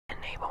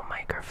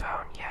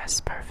microphone. Yes,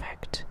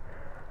 perfect.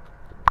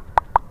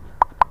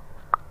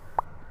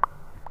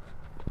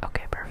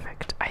 Okay,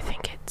 perfect. I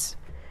think it's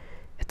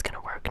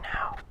gonna work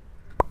now.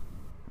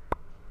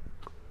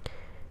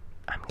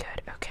 I'm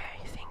good. Okay,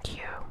 thank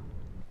you.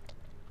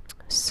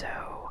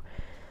 So,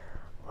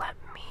 let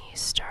me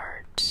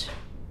start.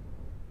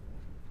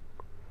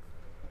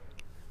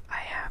 I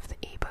have the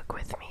ebook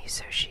with me,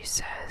 so she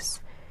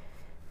says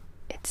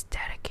it's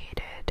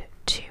dedicated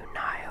to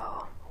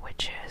Nile,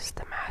 which is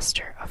the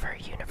master of her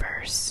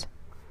universe.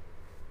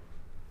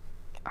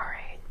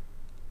 Alright,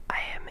 I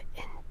am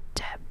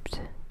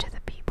indebted to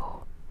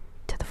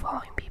the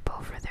following people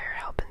for their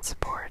help and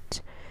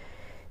support.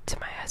 To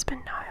my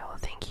husband Nile,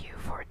 thank you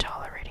for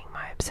tolerating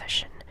my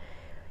obsession,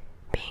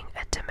 being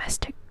a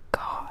domestic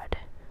god,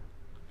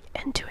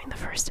 and doing the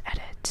first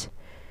edit.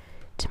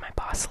 To my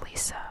boss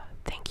Lisa,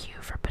 thank you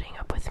for putting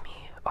up with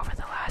me over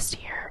the last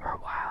year or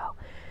while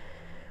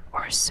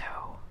or so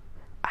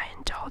I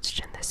indulged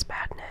in this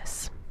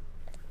madness.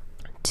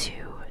 To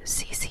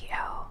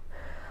CCL,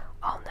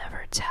 I'll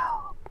never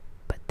tell,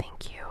 but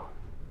thank you.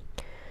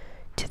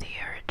 To the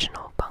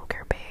original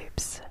Bunker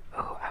Babes,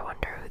 oh, I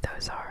wonder who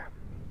those are.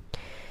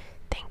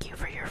 Thank you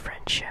for your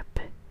friendship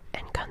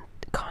and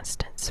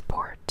constant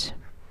support.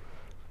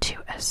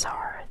 To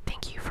SR,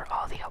 thank you for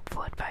all the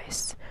helpful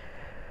advice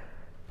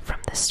from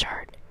the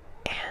start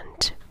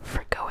and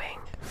for going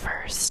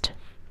first.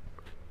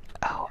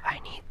 Oh, I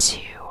need to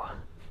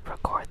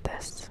record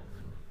this.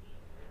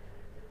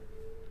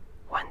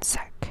 One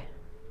sec.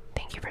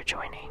 Thank you for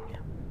joining.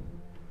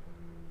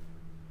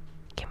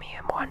 Give me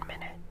 1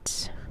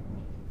 minute.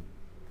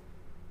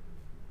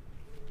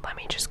 Let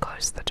me just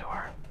close the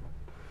door.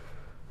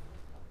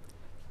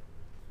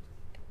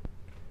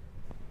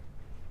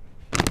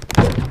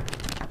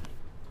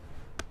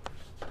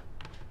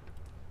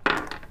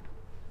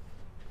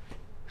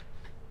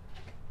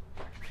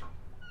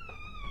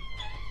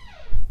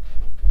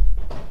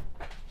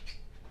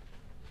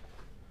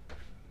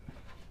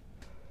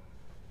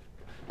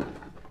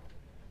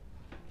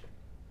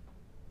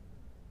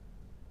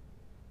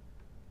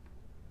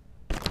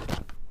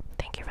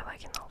 Thank you for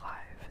liking the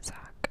live,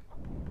 Zach.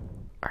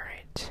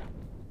 Alright.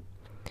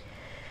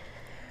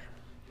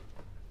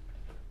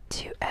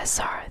 To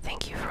SR,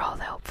 thank you for all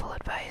the helpful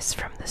advice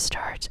from the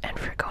start and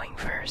for going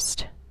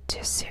first.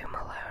 To Sue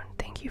Malone,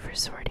 thank you for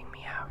sorting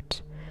me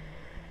out.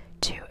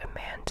 To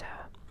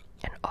Amanda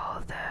and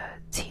all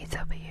the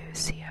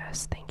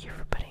TWCS, thank you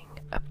for putting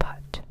a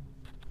butt.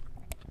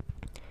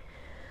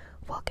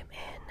 Welcome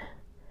in.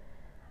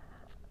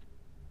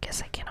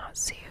 Guess I cannot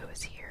see who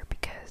is here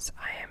because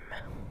I am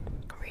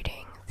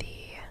reading the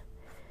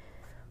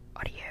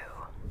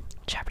audio.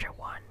 Chapter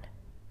 1.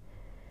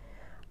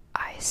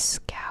 I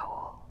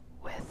scowl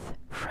with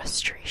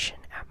frustration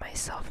at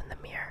myself in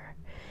the mirror.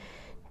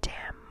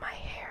 Damn my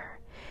hair,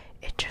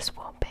 it just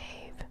won't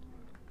behave.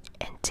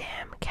 And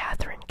damn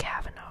Catherine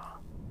Kavanaugh.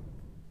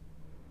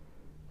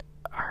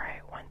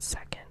 Alright, 1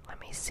 second. Let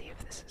me see if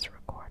this is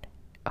recorded.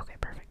 Okay,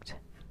 perfect.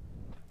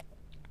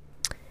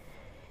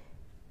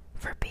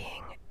 For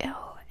being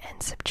ill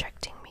and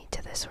subjecting me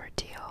to this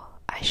ordeal,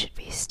 I should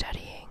be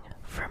studying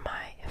for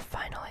my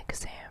final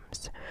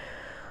exams,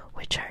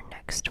 which are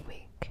next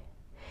week.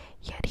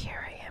 Yet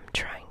here I am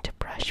trying to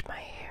brush my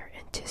hair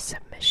into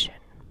submission.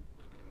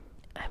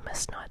 I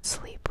must not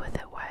sleep with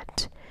it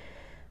wet.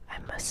 I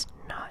must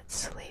not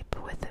sleep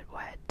with it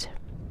wet.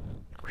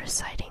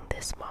 Reciting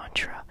this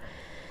mantra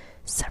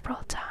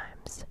several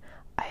times,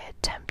 I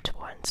attempt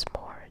once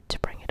more to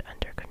bring it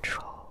under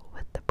control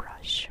with the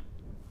brush.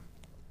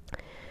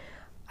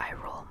 I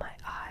roll my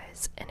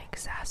eyes in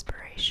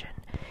exasperation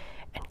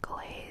and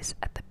glaze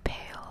at the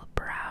pale,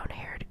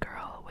 brown-haired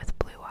girl with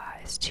blue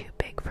eyes too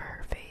big for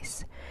her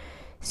face,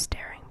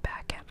 staring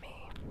back at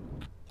me,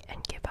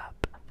 and give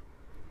up.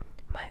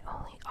 My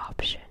only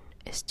option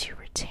is to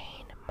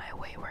retain my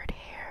wayward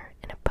hair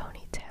in a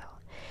ponytail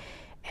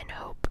and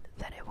hope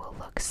that it will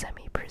look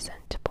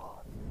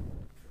semi-presentable.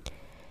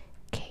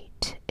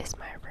 Kate is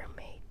my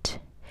roommate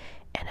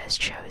and has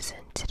chosen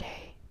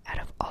today, out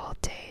of all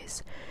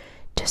days,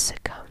 to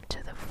succumb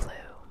to the flu.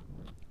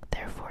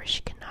 Therefore,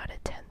 she cannot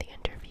attend the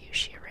interview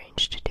she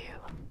arranged to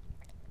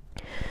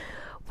do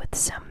with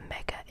some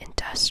mega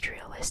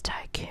industrialist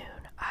tycoon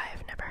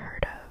I've never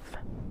heard of.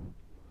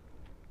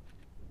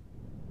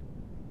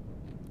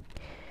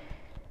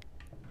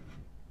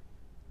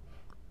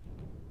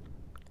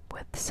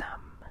 With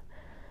some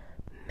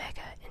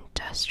mega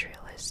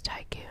industrialist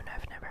tycoon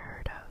I've never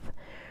heard of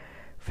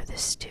for the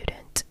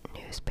student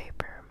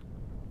newspaper.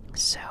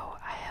 So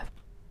I have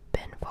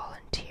been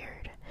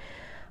volunteered.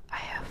 I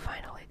have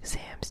final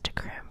exams to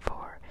cram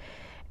for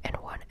and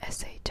one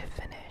essay to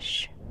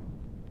finish.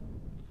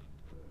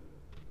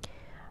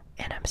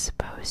 And I'm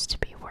supposed to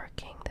be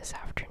working this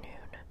afternoon.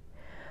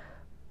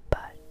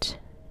 But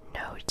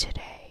no,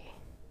 today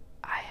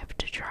I have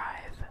to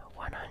drive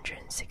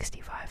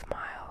 165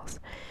 miles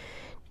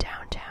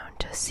downtown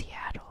to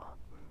Seattle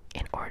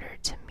in order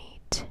to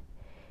meet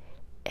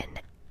an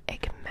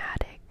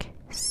enigmatic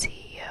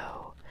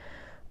CEO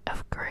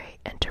of Gray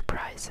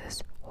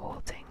Enterprises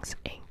Holdings,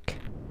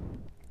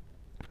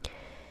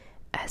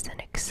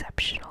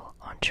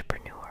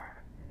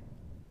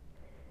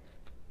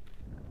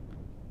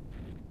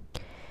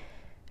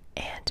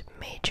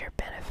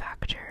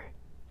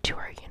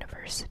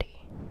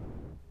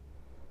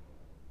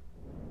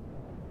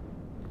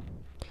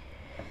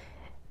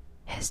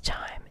 His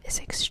time is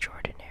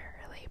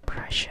extraordinarily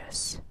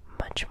precious,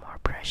 much more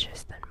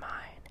precious than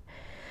mine,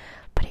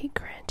 but he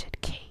granted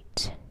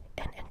Kate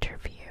an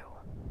interview.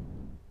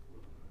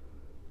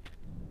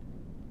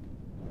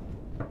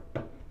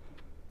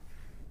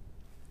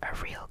 A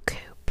real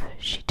coup,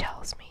 she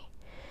tells me.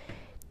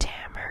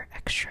 Damn her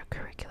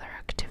extracurricular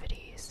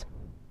activities.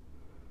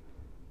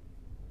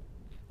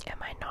 Am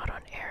I not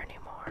on air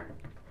anymore?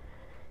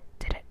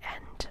 Did it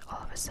end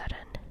all of a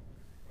sudden?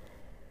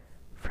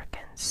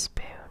 Frickin'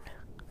 spoon.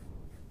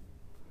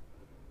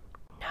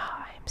 No,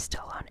 I'm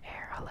still on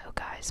air. Hello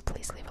guys,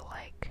 please leave a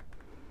like.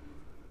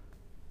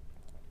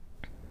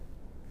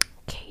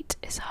 Kate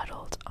is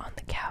huddled on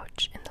the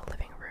couch in the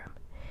living room.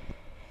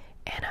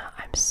 Anna,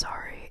 I'm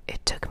sorry.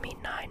 It took me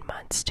 9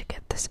 months to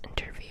get this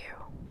interview.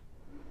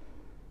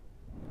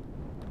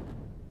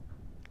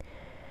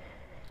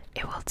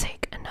 It will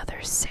take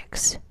another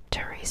 6 to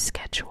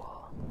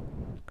reschedule,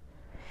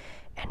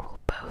 and we'll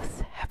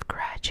both have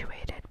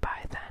graduated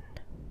by then.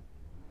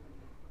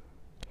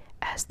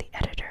 As the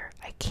editor,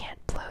 I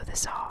can't blow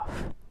this off.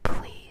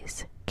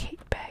 Please, Kate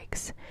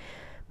begs,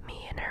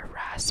 me in her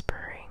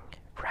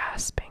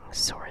rasping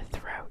sore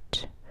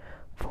throat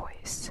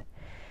voice.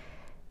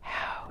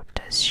 How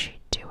does she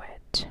do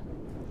it?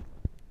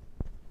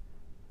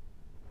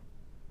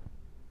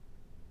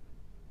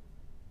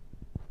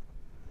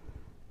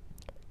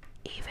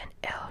 Even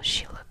ill,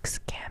 she looks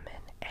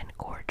gammon and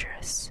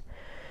gorgeous,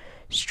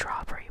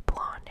 strawberry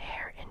blonde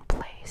hair in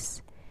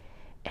place,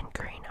 and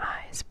green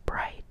eyes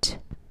bright,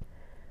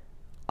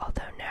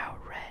 although now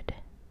red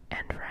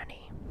and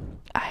runny.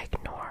 I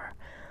ignore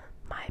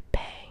my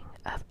pang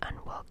of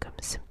unwelcome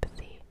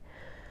sympathy.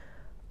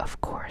 Of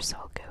course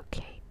I'll go,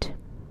 Kate.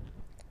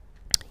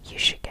 You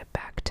should get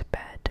back to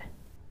bed.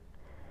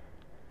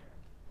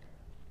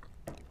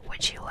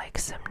 Would you like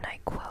some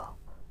NyQuil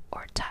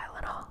or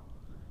Tylenol?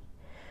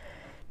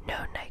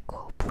 No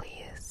NyQuil,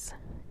 please.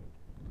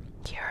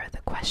 Here are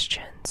the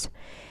questions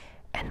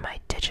and my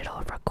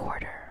digital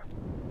recorder.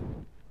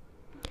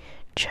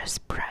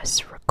 Just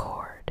press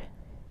record.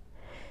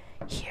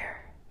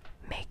 Here,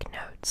 make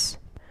notes.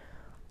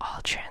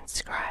 I'll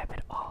transcribe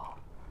it all.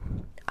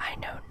 I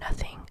know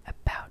nothing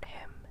about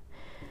him.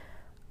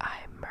 I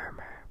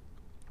murmur,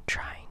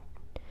 trying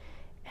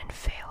and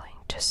failing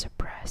to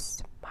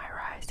suppress my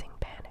rising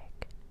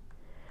panic.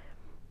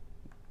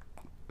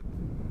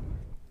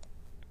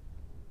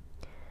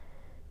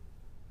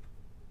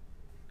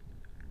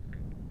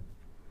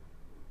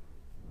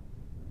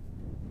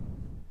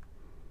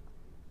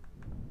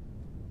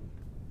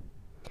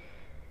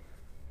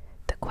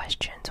 The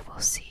questions will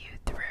see you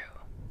through.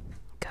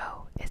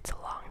 Go, it's a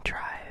long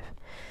drive.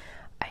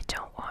 I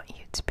don't want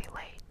you to be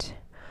late.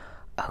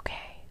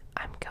 Okay,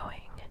 I'm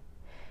going.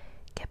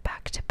 Get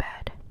back to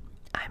bed.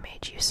 I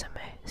made you some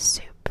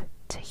soup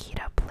to heat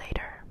up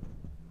later.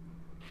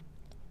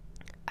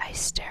 I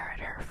stare at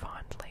her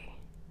fondly.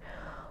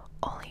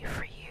 Only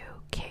for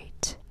you,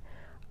 Kate,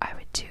 I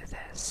would do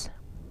this.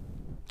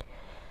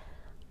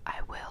 I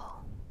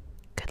will.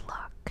 Good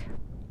luck.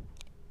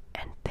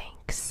 And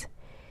thanks,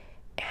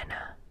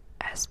 Anna.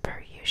 As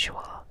per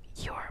usual,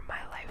 you're my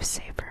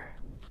lifesaver.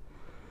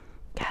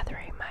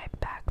 Gathering my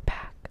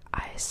backpack,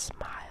 I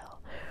smile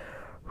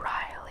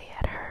wryly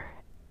at her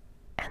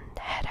and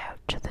head out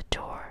to the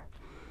door,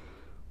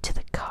 to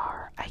the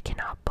car. I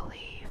cannot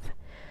believe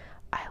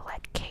I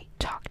let Kate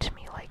talk to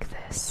me like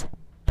this,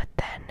 but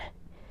then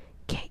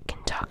Kate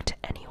can talk to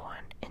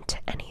anyone into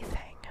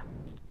anything.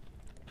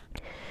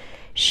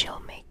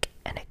 She'll make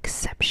an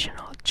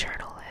exceptional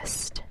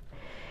journalist.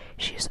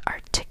 She's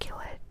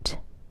articulate,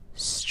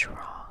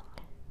 strong,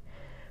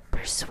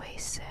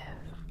 persuasive,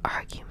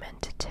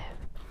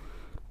 argumentative,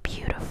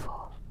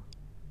 beautiful,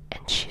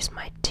 and she's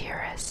my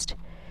dearest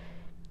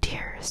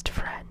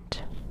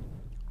friend.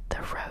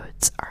 The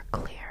roads are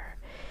clear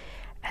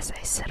as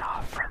I set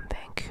off from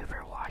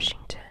Vancouver,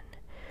 Washington,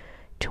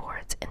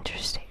 towards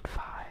Interstate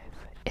 5.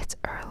 It's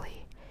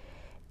early,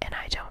 and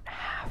I don't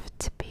have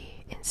to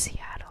be in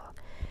Seattle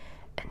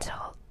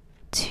until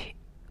 2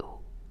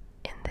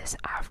 in this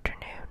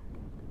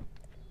afternoon.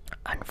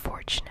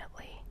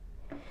 Unfortunately,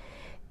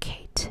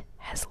 Kate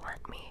has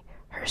lent me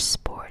her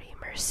sporty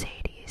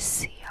Mercedes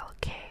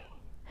CLK.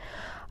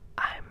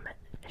 I'm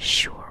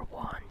sure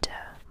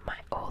Wanda, my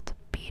old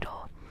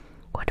Beetle,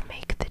 would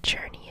make the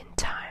journey in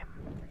time.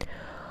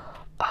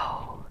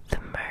 Oh, the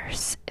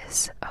Merce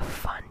is a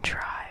fun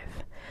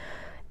drive,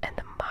 and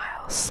the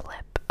miles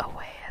slip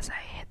away as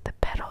I hit the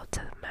pedal to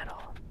the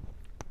metal.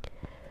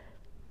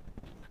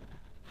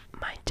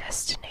 My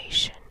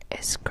destination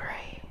is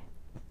Gray,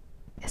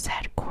 is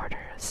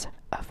headquarters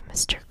of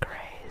Mr.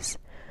 Gray's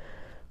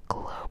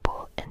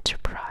global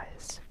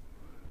enterprise.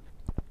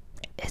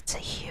 It's a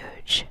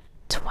huge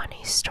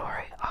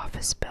 20-story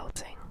office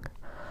building,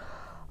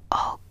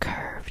 all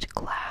curved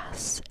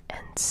glass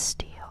and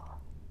steel.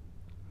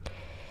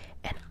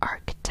 An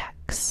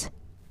architect's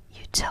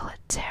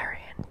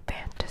utilitarian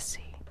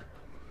fantasy,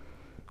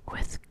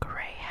 with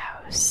Gray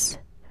House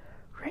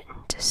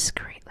written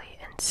discreetly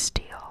in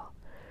steel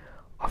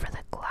over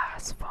the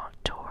glass font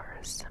door.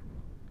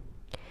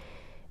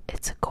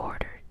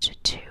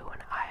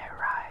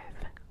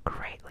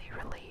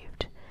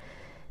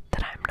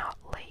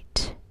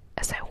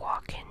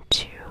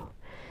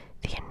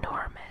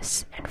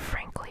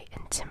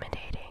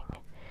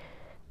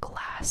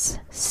 glass,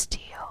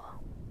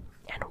 steel,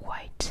 and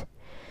white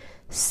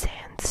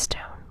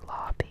sandstone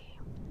lobby.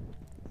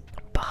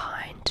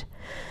 Behind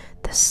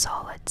the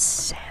solid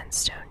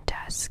sandstone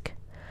desk,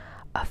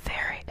 a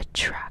very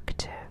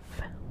attractive,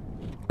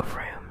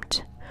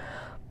 groomed,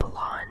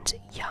 blonde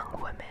young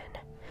woman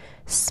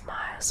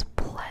smiles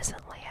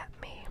pleasantly at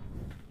me.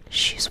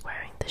 She's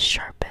wearing the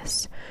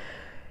sharpest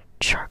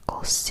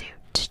charcoal suit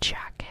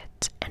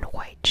jacket and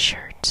white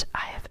shirt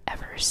I have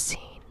ever seen.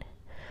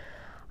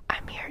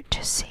 I'm here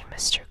to see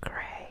Mr.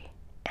 Gray,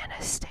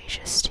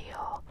 Anastasia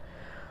Steele,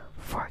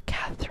 for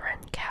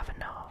Catherine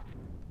Kavanaugh.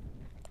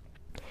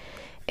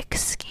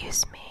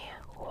 Excuse me,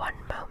 one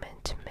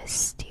moment, Miss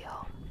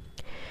Steele.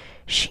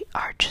 She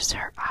arches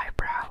her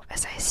eyebrow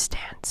as I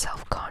stand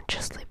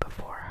self-consciously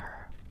before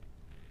her.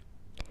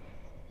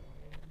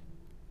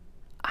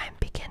 I'm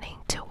beginning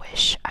to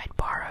wish I'd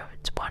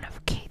borrowed one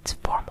of Kate's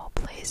formal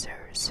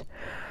blazers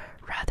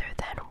rather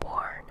than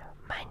worn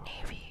my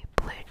navy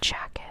blue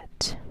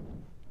jacket.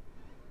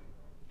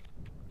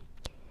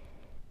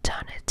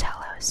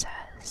 Donatello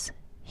says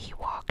he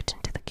walked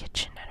into the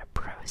kitchen and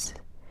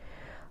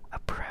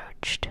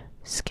approached,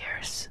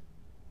 scarce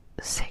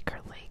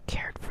sacredly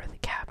cared for the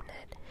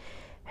cabinet,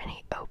 and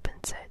he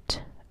opens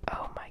it.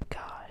 Oh my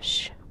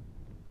gosh.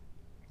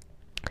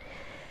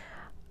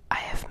 I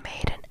have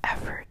made an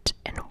effort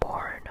and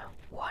worn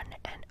one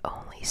and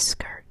only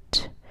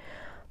skirt,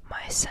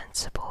 my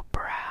sensible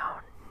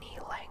brown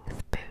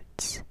knee-length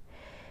boots,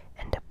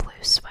 and a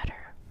blue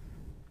sweater.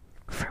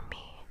 For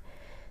me,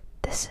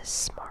 this is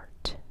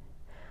smart.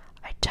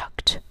 I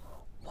tucked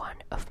one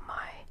of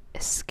my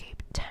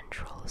escaped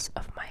tendrils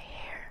of my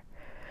hair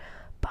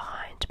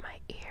behind my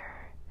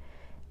ear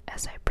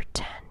as I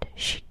pretend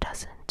she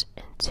doesn't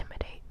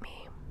intimidate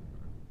me.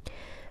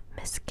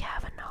 Miss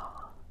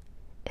Kavanaugh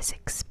is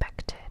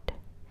expected.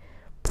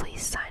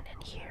 Please sign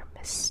in here,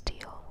 Miss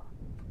Steele.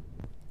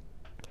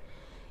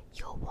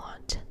 You'll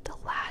want the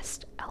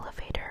last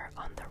elevator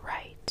on the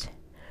right.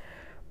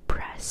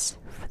 Press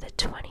for the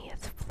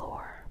 20th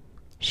floor.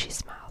 She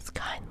smiles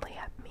kindly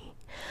at me,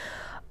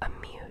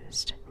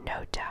 amused,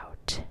 no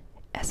doubt.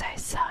 As I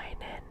sign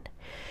in,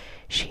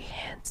 she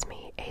hands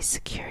me a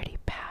security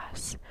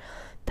pass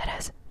that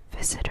has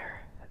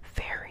visitor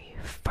very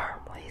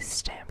firmly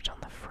stamped on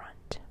the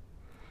front.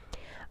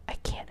 I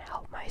can't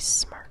help my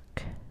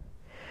smirk.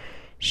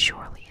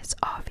 Surely it's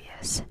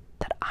obvious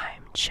that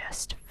I'm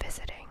just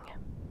visiting.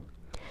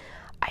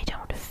 I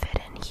don't fit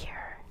in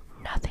here.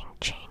 Nothing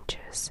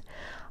changes.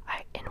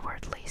 I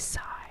inwardly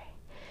sigh.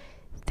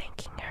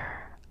 Thanking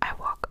her, I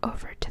walk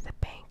over to the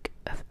bank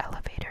of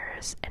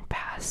elevators and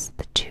pass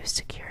the two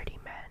security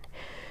men,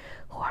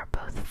 who are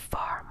both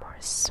far more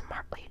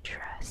smartly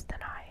dressed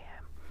than I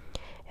am,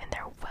 in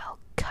their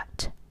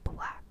well-cut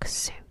black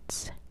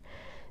suits.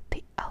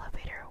 The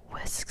elevator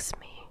whisks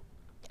me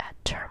at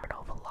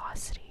terminal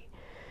velocity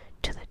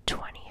to the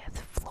 20th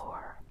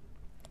floor.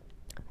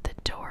 The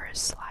doors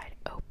slide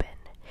open,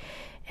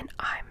 and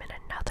I'm in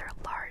another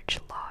large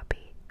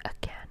lobby,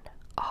 again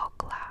all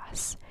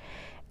glass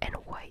and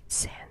white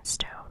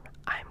sandstone.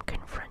 I'm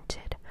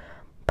confronted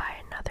by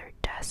another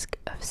desk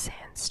of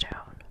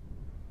sandstone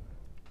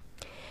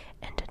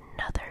and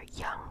another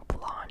young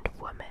blonde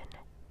woman,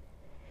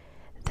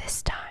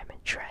 this time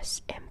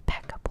dressed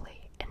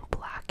impeccably in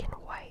black and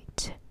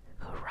white,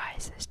 who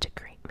rises to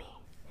greet me.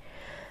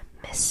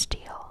 Miss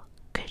Steele,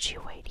 could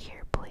you wait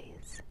here,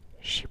 please?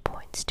 She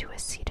points to a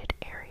seated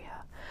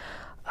area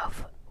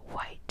of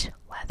white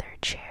leather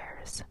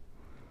chairs.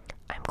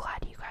 I'm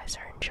glad you guys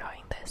are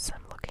enjoying this.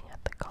 I'm looking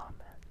at the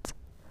comments.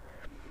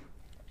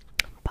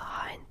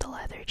 Behind the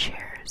leather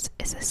chairs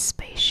is a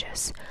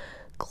spacious,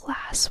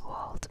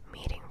 glass-walled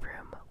meeting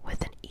room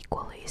with an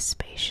equally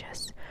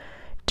spacious,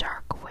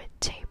 dark wood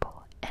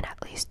table and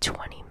at least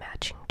 20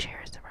 matching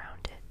chairs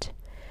around it.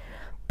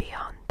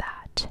 Beyond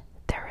that,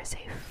 there is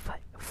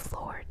a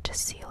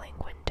floor-to-ceiling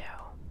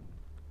window.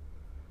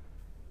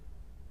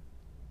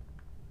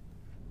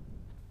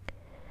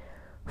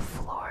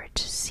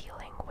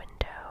 Floor-to-ceiling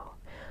window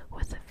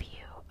with a view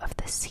of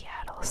the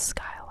Seattle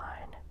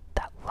skyline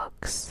that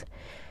looks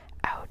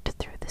out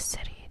through the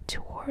city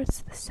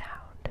towards the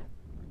sound.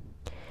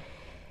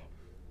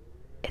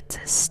 It's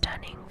a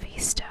stunning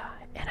vista,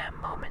 and I'm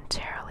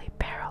momentarily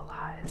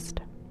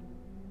paralyzed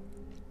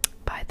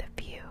by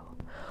the view.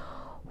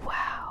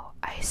 Wow,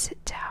 I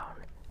sit down,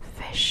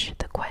 fish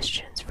the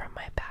questions from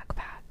my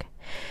backpack,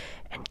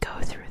 and go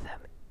through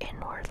them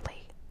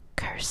inwardly,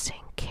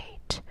 cursing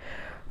Kate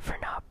for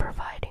not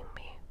providing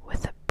me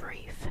with a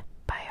brief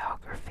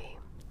biography.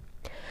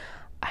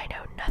 I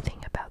know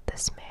nothing about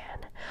this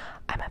man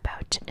I'm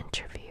about to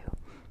interview.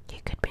 He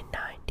could be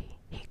 90,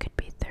 he could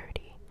be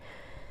 30.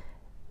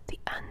 The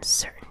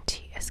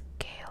uncertainty is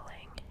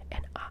galling,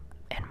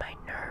 and my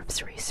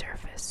nerves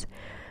resurface,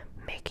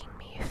 making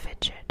me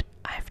fidget.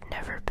 I've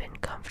never been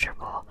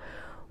comfortable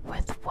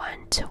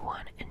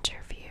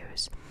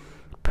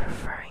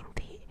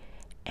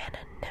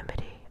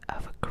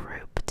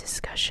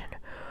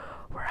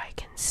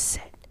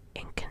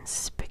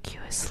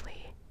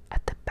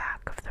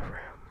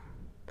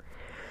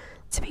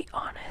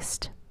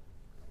honest,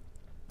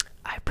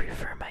 I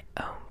prefer my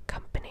own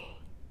company.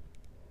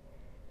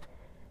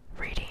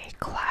 Reading a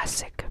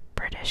classic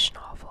British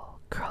novel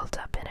curled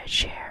up in a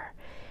chair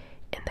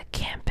in the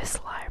campus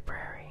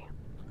library,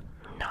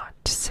 not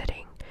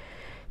sitting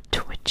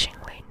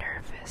twitchingly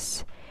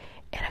nervous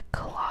in a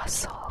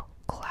colossal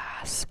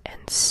glass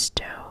and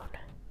stone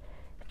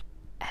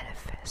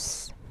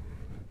edifice.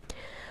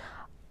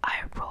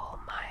 I roll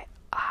my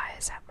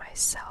eyes at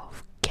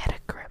myself, get a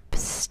grip,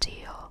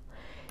 steal,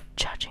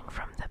 judging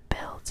from the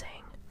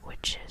building,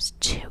 which is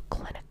too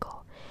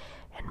clinical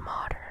and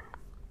modern.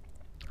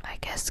 I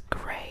guess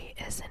Gray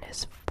is in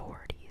his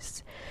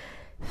 40s,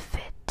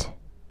 fit,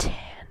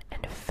 tan,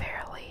 and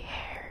fairly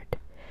haired,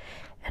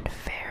 and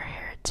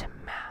fair-haired to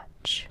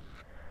match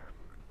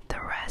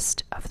the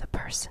rest of the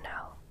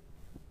personnel.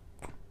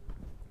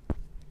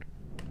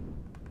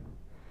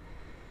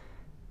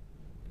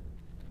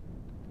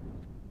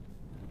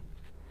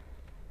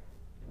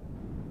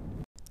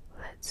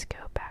 Let's go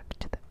back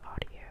to the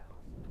audio.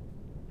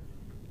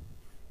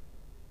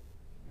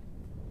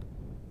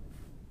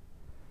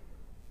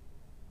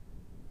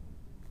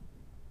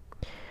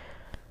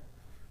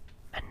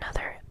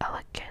 Another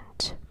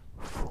elegant,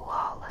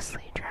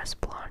 flawlessly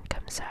dressed blonde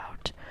comes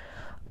out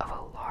of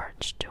a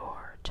large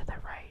door to the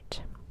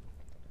right.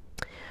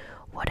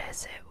 What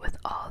is it with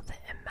all the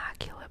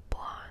immaculate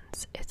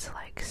blondes? It's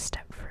like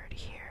Stepford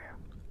here.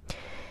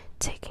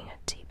 Taking a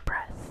deep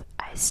breath,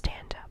 I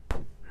stand up.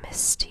 Miss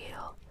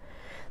Steele,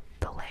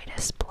 the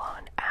latest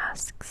blonde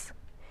asks.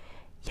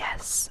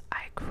 Yes,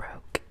 I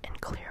croak and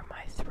clear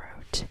my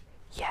throat.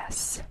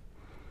 Yes.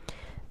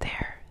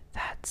 There,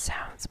 that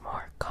sounds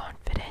more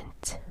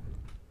confident.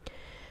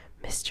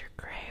 Mr.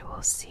 Gray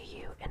will see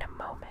you in a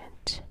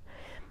moment.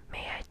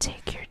 May I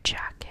take your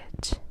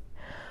jacket?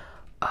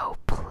 Oh,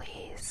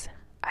 please.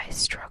 I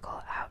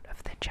struggle out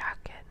of the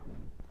jacket.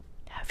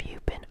 Have you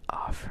been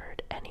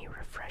offered any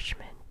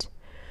refreshment?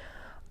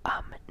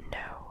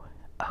 No.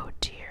 Oh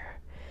dear.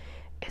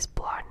 Is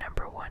blonde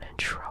number 1 in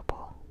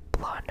trouble?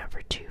 Blonde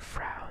number 2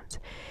 frowns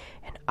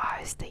and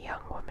eyes the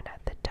young woman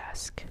at the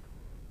desk.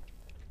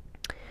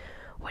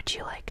 Would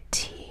you like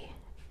tea,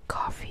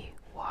 coffee,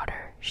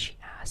 water? She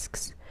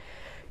asks,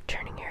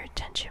 turning her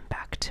attention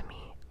back to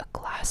me. A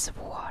glass of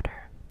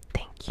water.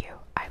 Thank you,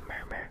 I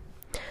murmur.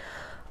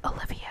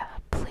 Olivia,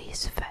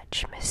 please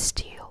fetch Miss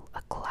Steele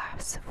a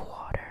glass of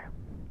water.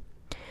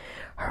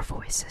 Her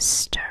voice is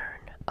stern.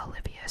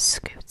 Olivia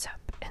scoots up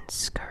and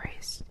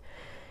scurries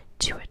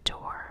to a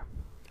door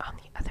on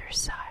the other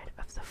side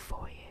of the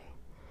foyer.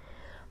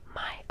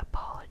 My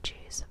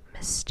apologies,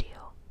 Miss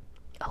Steele.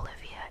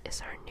 Olivia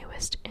is our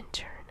newest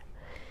intern.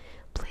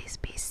 Please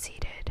be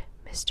seated.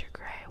 Mr.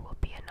 Gray will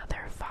be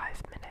another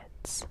 5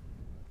 minutes.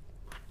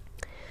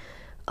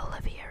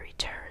 Olivia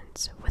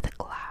returns with a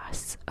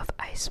glass of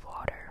ice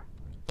water.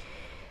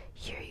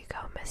 Here you go,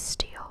 Miss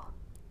Steele.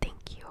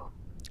 Thank you.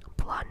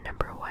 Blonde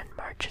number 1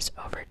 marches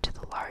over to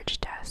the large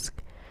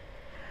desk,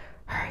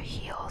 her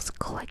heels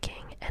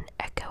clicking and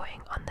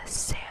echoing on the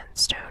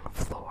sandstone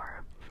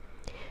floor.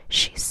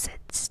 She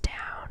sits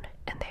down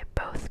and they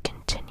both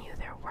continue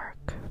their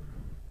work.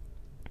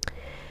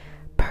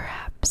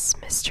 Perhaps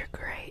Mr.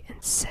 Gray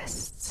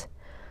insists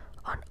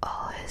on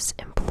all his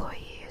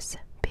employees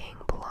being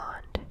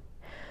blonde.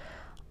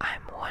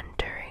 I'm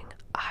wondering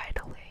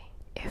idly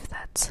if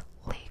that's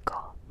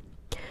legal.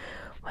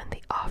 When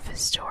the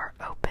office door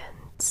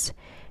opens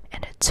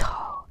and a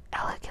tall,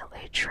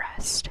 elegantly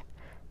dressed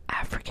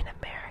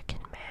African-American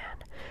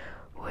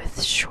man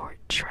with short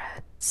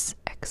dreads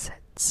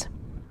exits.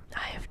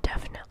 I have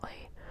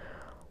definitely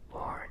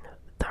worn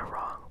the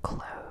wrong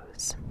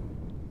clothes.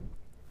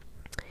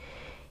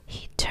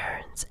 He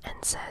turns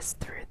and says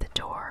through the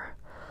door,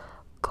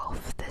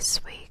 "Golf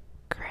this week,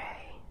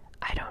 Gray."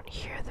 I don't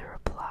hear the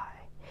reply.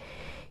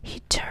 He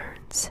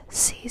turns,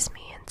 sees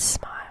me, and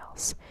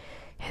smiles,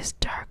 his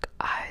dark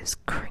eyes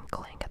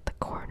crinkling at the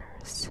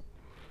corners.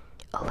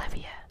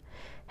 Olivia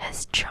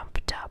has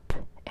jumped up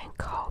and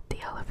called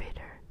the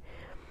elevator.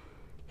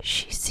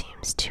 She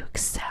seems to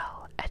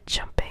excel at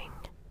jumping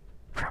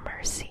from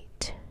her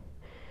seat.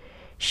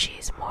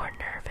 She's more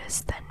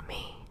nervous than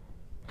me.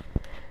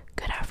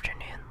 Good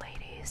afternoon,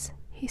 ladies,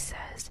 he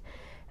says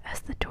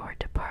as the door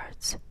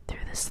departs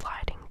through the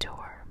sliding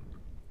door.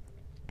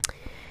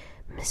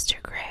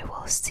 Mr. Gray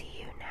will see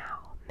you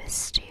now, Miss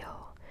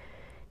Steele.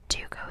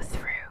 Do go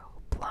through,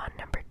 blonde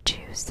number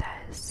 2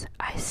 says.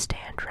 I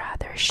stand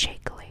rather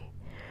shakily,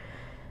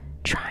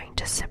 trying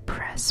to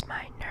suppress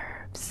my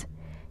nerves,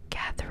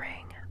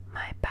 gathering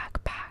my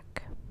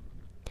backpack.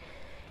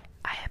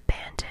 I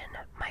abandon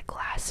my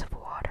glass of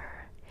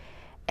water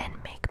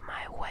and make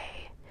my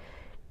way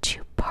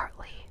to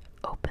partly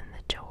open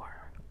the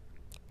door.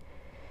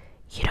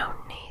 You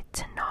don't need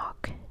to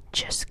knock,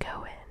 just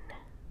go in.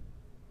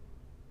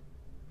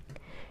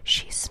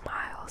 She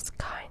smiles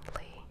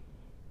kindly.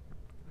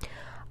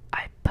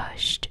 I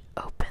pushed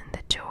open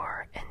the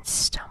door and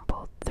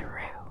stumbled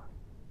through,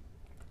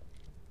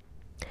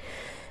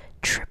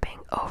 tripping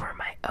over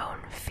my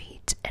own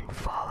feet and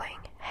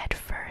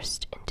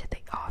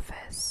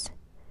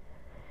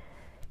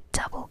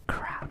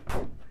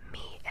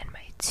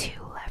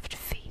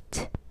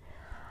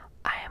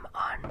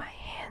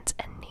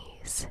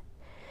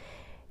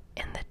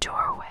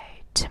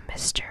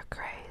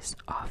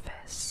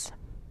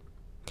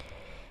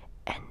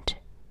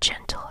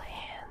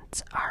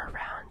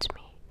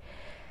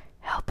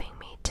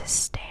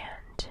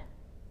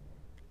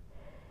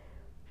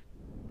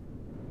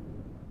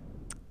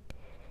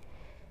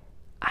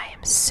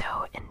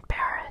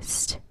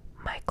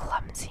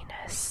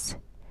this.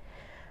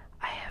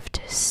 I have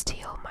to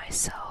steel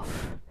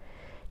myself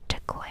to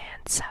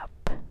glance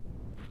up.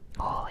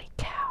 Holy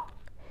cow.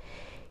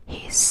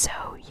 He's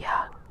so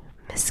young,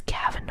 Miss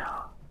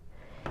Kavanagh.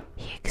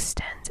 He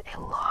extends a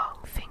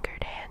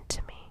long-fingered hand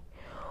to me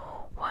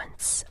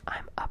once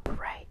I'm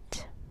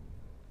upright.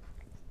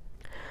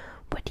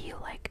 Would you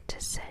like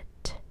to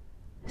sit?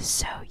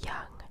 So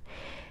young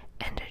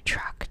and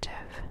attractive,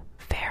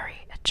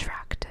 very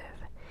attractive.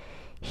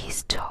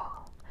 He's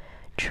tall,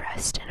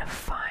 dressed in a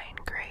fine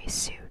gray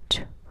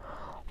suit,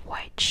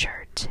 white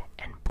shirt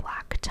and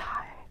black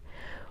tie,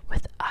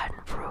 with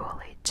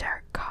unruly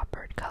dark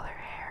coppered color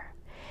hair,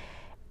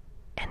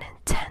 and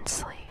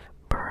intensely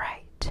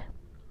bright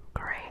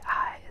gray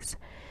eyes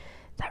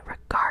that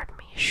regard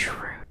me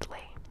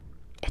shrewdly.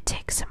 It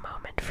takes a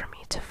moment for me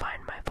to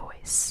find my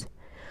voice.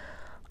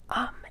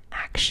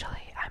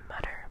 Actually, I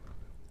mutter,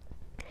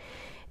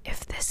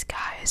 if this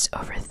guy is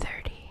over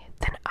 30,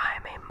 then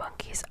I'm a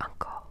monkey's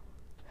uncle.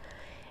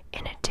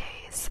 In a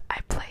daze, I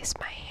place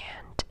my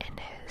hand in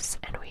his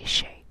and we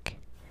shake.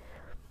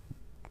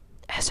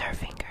 As our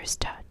fingers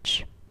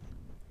touch,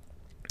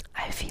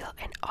 I feel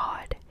an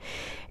odd,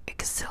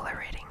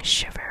 exhilarating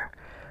shiver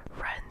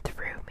run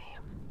through me.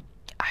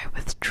 I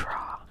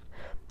withdraw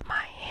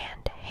my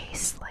hand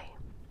hastily,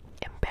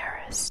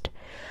 embarrassed.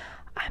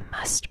 I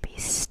must be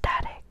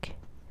static.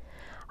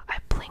 I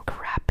blink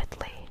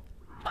rapidly,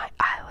 my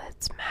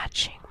eyelids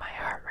matching my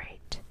heart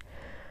rate.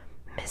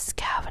 Miss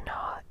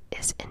Kavanagh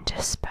is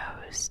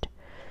indisposed,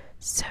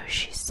 so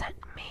she sent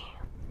me.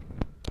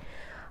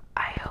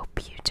 I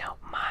hope you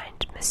don't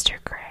mind,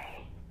 Mr.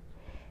 Gray.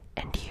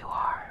 And you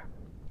are.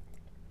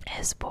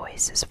 His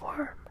voice is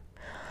warm,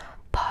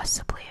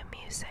 possibly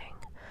amusing,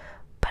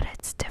 but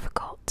it's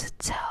difficult to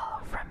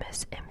tell from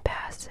his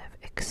impassive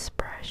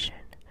expression,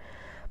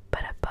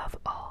 but above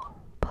all,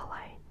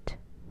 polite.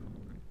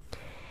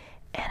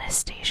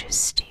 Anastasia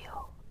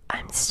Steele.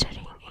 I'm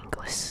studying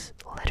English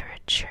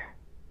literature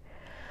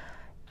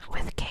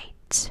with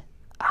Kate,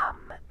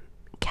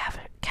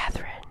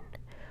 Catherine,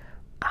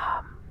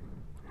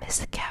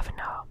 Miss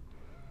Kavanagh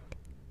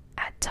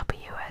at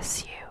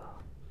WSU,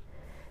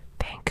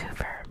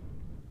 Vancouver.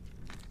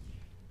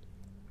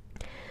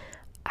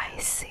 I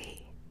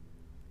see,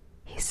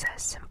 he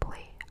says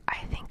simply. I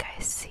think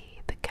I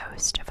see the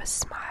ghost of a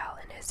smile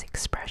in his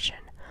expression,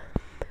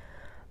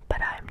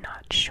 but I'm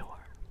not sure.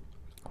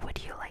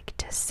 Would you like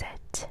to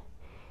sit?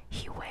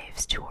 He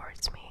waves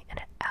towards me in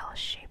an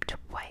L-shaped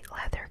white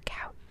leather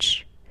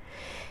couch.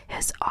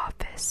 His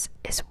office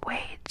is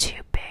way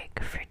too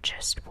big for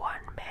just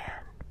one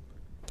man.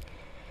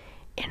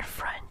 In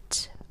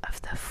front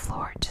of the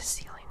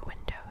floor-to-ceiling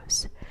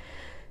windows,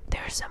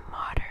 there's a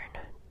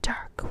modern,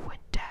 dark wood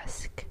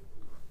desk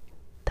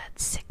that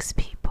 6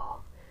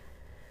 people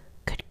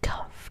could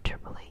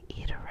comfortably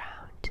eat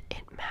around.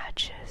 It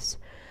matches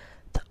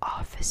the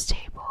office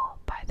table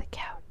by the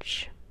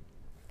couch.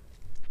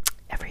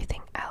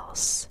 Everything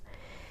else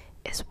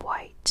is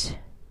white,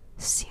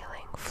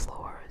 ceiling,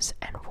 floors,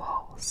 and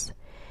walls,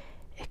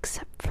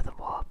 except for the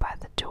wall by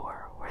the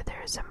door where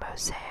there is a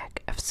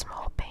mosaic of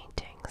small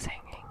paintings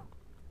hanging.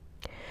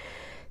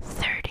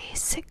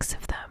 36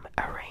 of them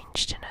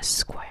arranged in a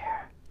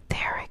square. They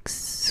are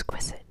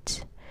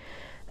exquisite.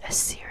 A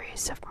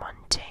series of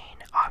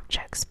mundane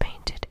objects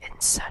painted in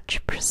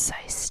such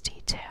precise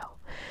detail,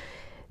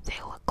 they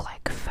look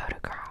like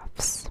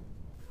photographs.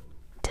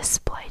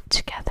 Displayed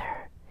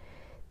together,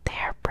 they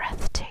are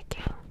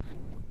breathtaking.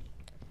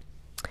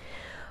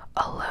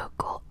 A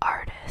local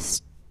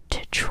artist,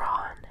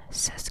 Titron,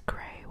 says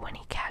Gray when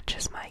he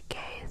catches my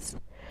gaze.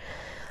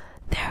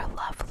 They're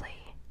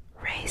lovely,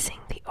 raising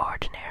the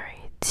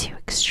ordinary to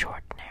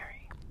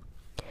extraordinary.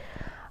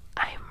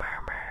 I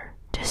murmur,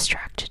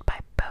 distracted by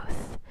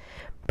both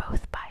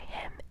by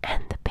him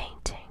and the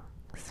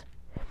paintings.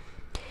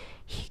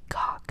 He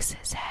cocks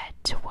his head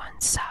to one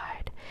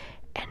side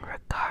and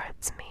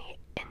regards me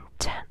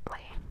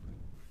intently.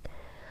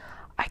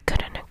 I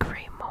couldn't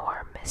agree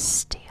more, Miss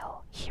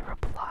Steele, he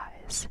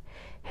replies,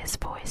 his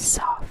voice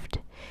soft,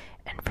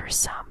 and for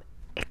some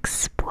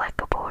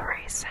inexplicable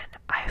reason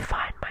I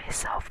find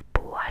myself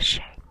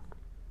blushing.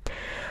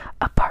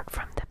 Apart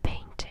from the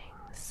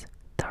paintings,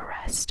 the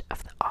rest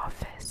of the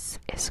office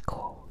is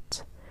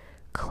cold,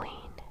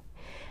 clean,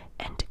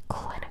 and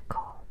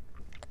clinical.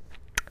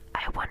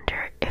 I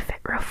wonder if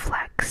it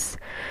reflects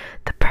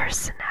the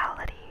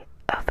personality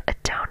of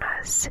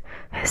Adonis,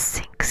 who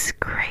sinks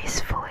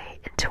gracefully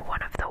into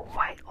one of the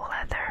white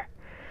leather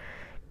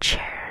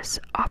chairs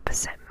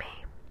opposite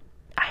me.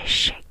 I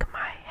shake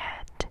my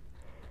head,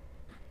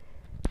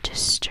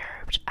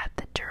 disturbed at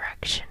the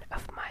direction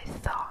of my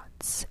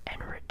thoughts.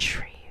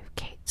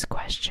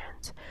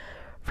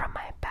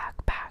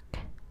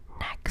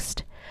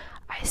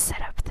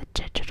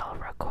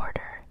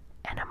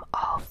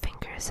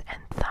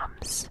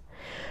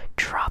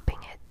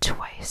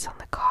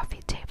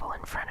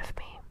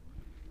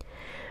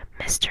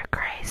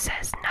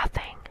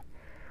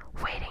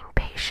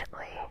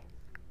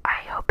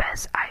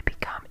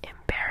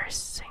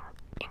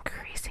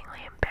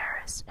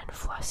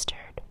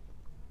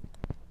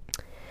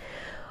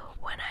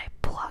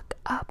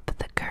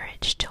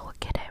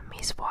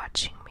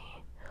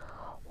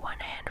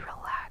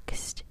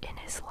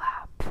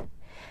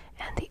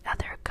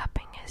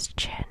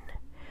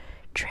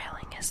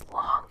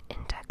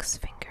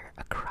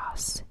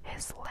 across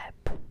his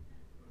lip.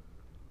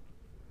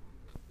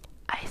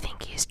 I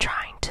think he's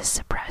trying to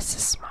suppress a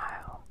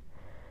smile.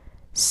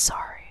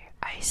 Sorry,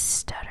 I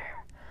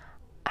stutter.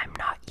 I'm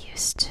not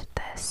used to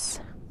this.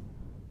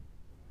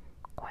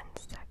 1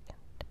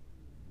 second.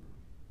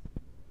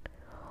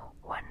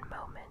 1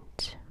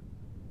 moment.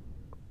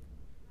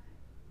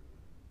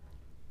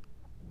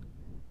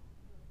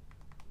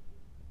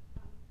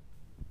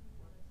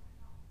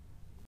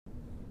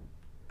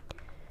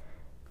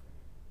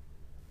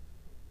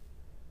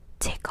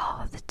 Take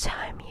all the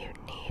time you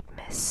need,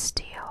 Miss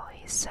Steele,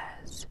 he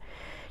says.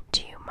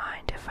 Do you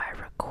mind if I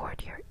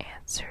record your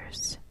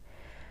answers?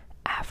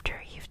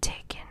 After you've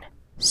taken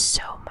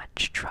so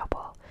much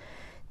trouble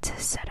to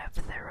set up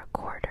the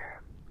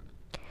recorder,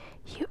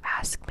 you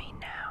ask me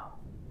now.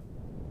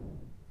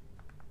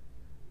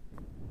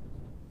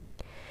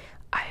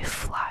 I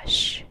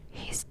flush.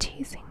 He's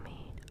teasing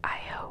me, I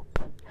hope.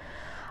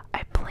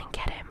 I blink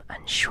at him,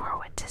 unsure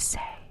what to say,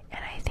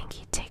 and I think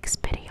he takes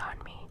pity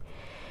on me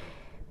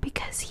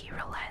because he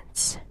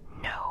relents.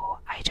 No,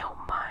 I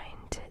don't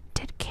mind.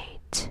 Did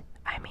Kate,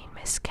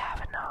 Miss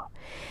Kavanaugh,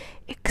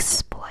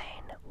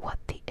 explain what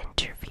the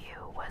interview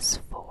was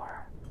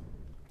for?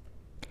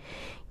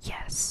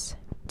 Yes,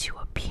 to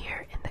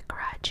appear in the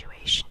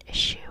graduation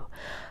issue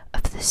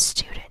of the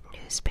student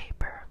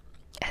newspaper,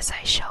 as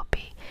I shall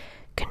be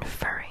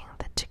conferring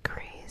the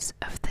degrees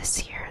of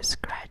this year's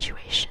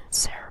graduation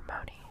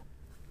ceremony.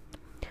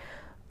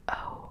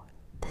 Oh,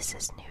 this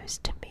is news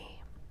to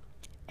me,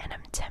 and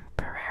I'm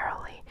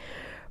temporarily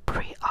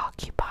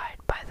preoccupied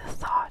by the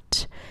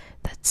thought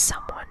that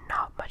someone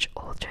not much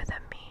older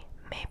than me,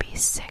 maybe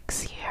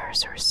 6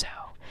 years or so,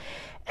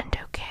 and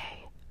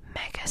okay,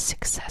 mega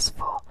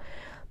successful,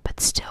 but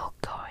still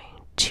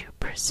going to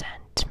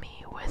present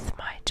me with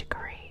my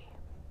degree.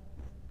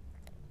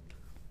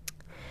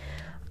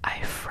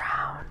 I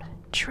frown,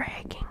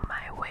 dragging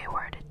my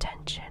wayward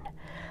attention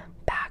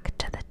back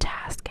to the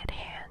task at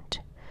hand.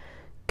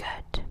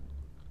 Good.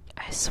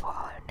 I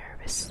swallow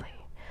nervously.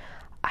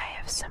 I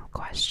have some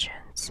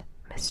questions,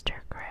 Mr.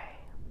 Gray.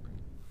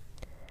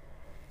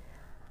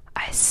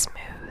 I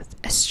smooth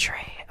a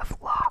stray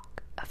of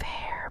lock of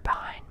hair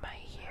behind my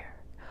ear.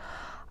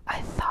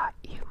 I thought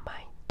you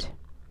might.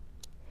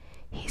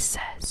 He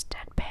says,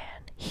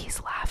 deadpan.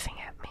 He's laughing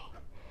at me.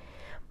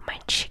 My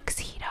cheeks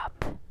heat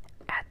up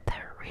at the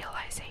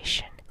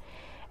realization,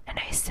 and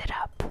I sit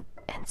up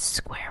and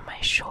square my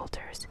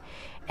shoulders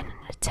in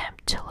an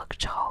attempt to look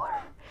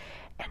taller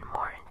and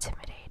more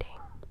intimidating.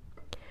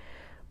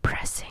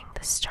 Pressing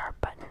the start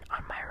button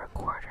on my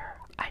recorder,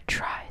 I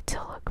try to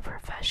look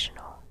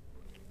professional.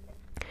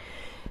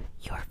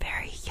 You're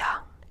very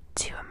young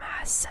to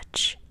amass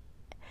such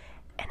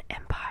an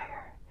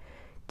empire.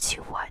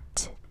 To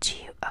what do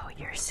you owe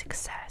your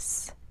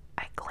success?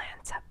 I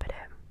glance up at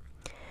him.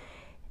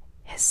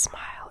 His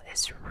smile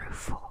is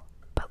rueful,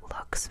 but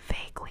looks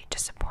vaguely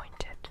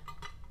disappointed.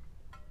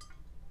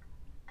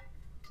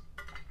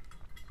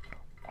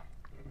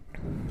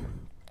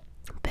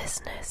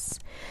 Business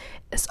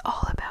is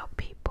all about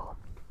people,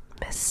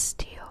 Miss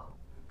Steele,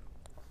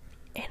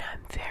 and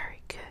I'm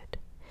very good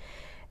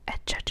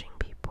at judging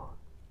people.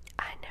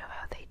 I know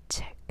how they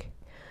tick,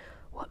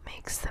 what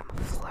makes them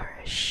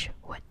flourish,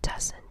 what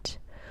doesn't,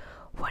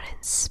 what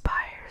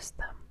inspires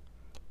them,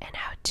 and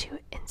how to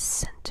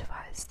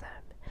incentivize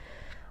them.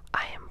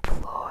 I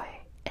employ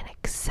an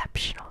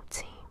exceptional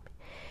team,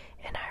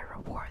 and I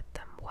reward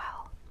them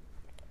well.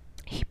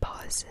 He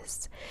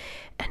pauses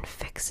and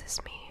fixes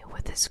me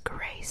with his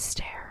gray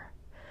stare.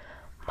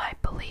 My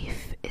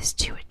belief is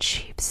to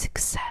achieve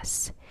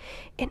success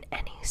in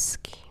any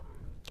scheme,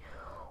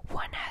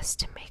 one has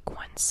to make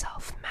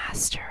oneself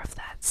master of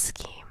that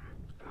scheme,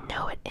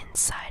 know it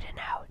inside and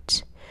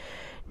out,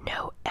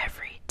 know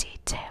every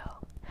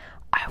detail.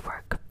 I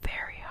work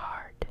very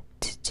hard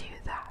to do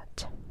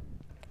that.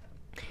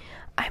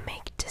 I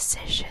make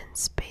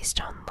decisions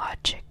based on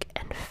logic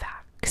and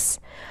facts.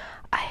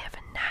 I have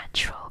a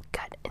natural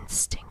gut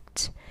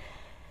instinct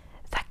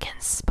that can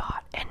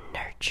spot and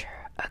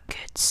nurture a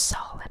good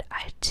solid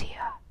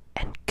idea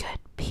and good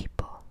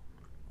people.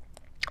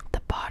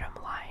 The bottom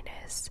line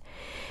is,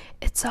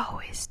 it's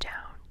always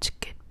down to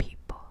good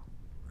people.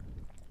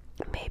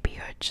 Maybe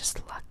you're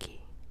just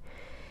lucky.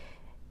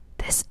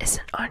 This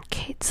isn't on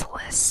Kate's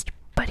list,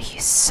 but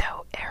he's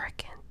so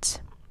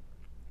arrogant.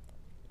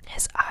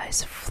 His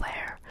eyes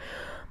flare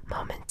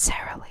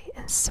momentarily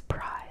in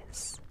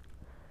surprise.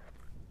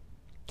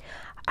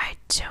 I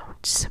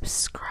don't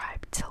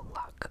subscribe to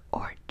luck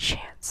or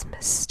chance,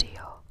 Miss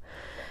Steele.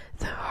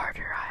 The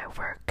harder I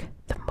work,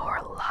 the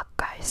more luck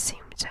I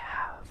seem to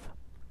have.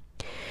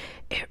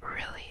 It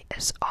really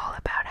is all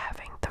about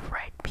having the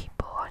right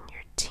people on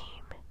your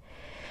team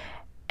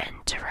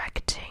and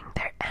directing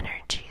their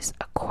energies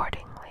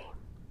accordingly.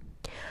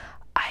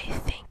 I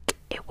think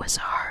it was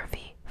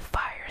Harvey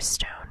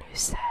Firestone who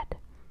said,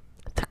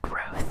 "The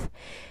growth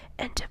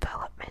and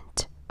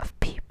development of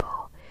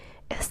people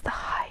is the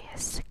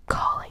highest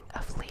calling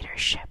of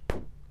leadership."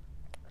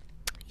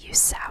 You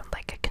sound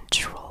like a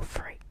control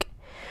freak.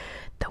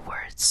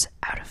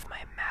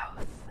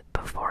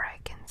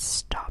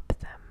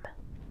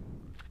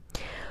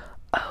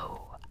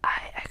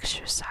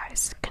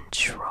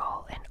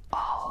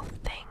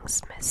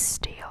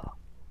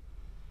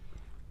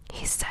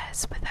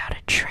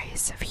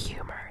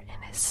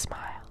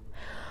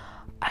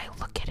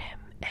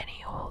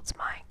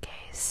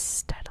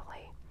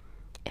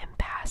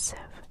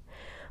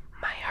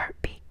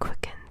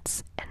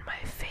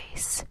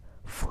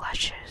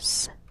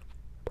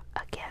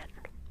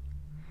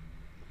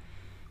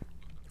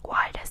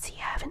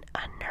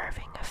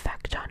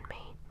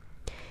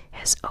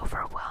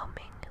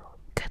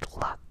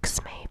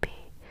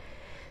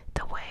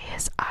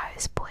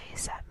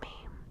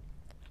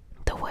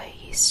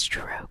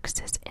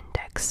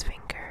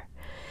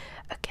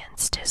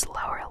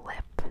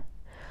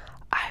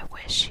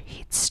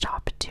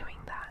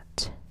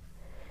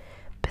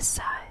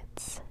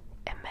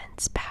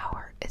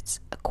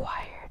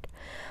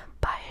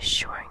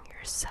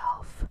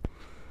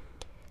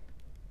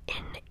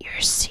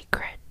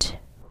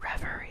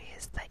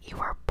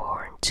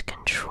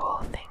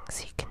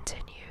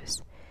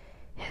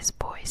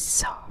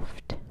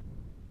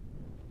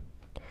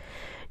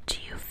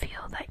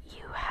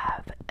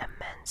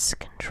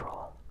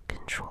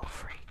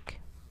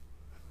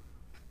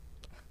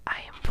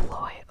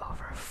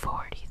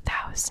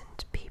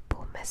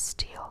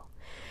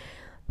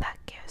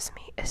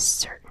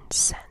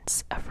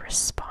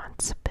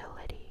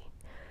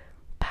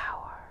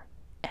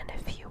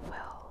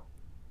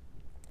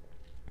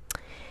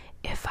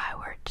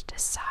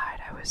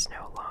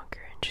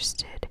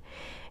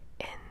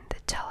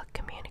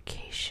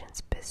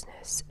 renovations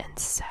business and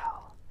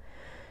sell,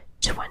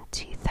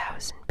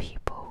 20,000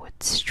 people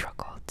would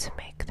struggle to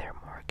make their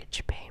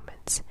mortgage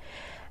payments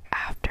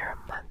after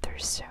a month or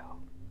so.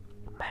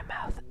 My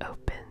mouth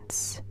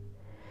opens.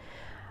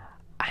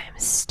 I am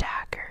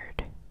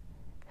staggered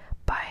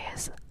by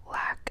his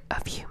lack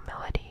of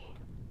humility.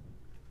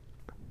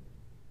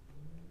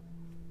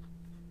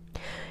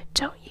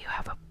 Don't you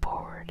have a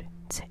board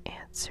to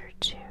answer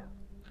to?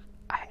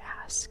 I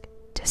ask,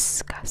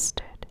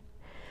 disgusted.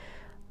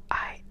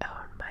 I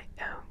own my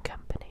own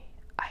company.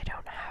 I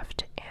don't have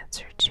to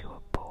answer to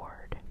a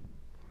board.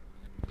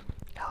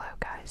 Hello,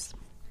 guys.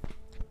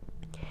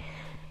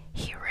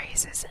 He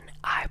raises an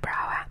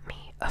eyebrow at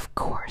me. Of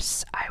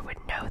course, I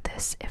would know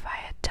this if I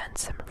had done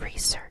some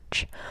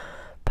research,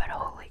 but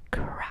holy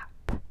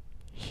crap,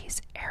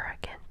 he's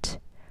arrogant.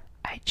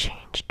 I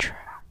change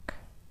track.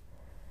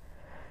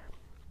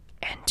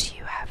 And do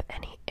you have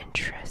any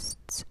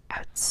interests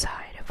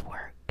outside of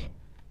work?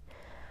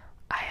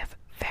 I have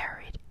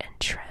varied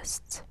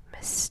interests,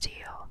 Miss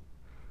Steele.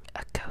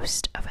 A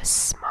ghost of a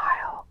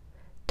smile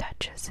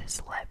touches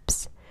his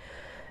lips.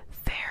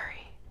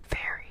 Very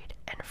varied,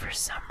 and for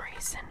some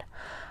reason,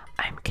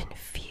 I'm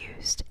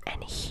confused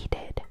and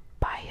heated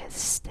by his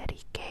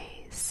steady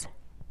gaze.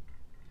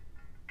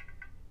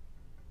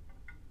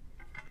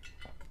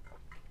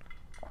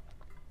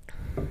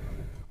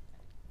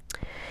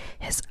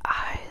 His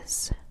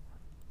eyes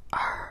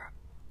are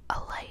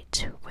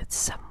alight with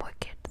some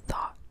wicked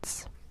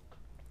thoughts.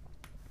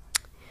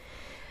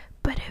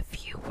 But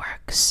if you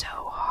work so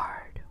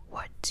hard,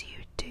 what do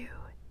you do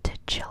to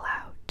chill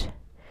out?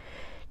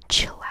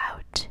 Chill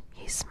out,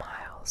 he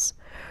smiles,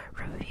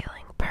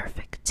 revealing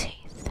perfect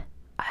teeth.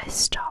 I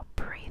stop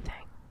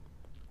breathing.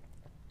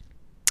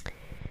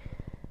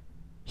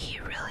 He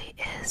really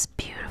is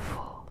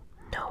beautiful.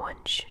 No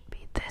one should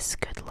be this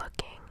good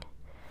looking.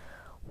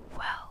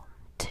 Well,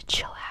 to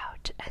chill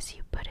out, as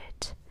you put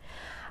it,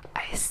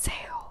 I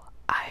sail,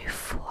 I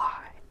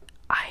fly,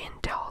 I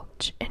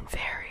indulge in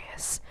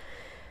various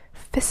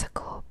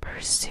physical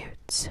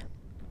pursuits.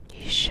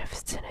 He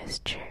shifts in his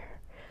chair.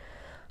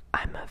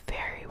 I'm a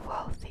very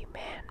wealthy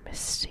man, Miss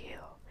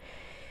Steele,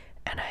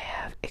 and I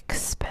have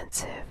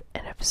expensive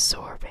and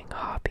absorbing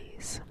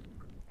hobbies.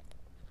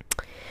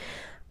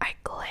 I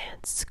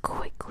glance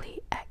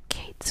quickly at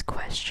Kate's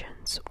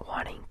questions,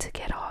 wanting to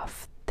get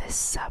off this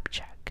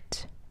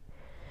subject.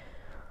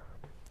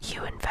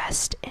 You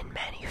invest in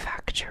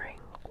manufacturing.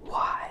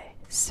 Why,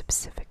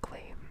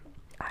 specifically?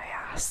 I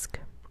ask.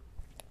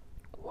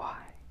 Why?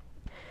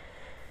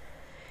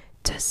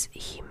 Does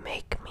he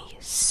make me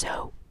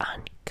so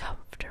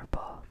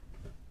uncomfortable?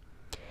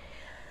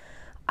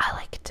 I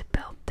like to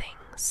build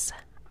things.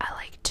 I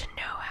like to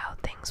know how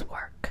things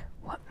work,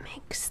 what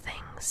makes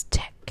things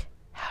tick,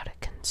 how to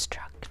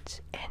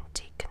construct and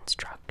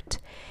deconstruct,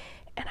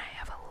 and I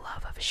have a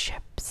love of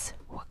ships.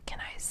 What can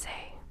I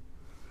say?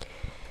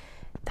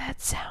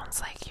 That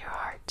sounds like your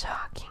heart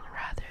talking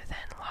rather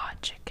than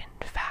logic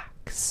and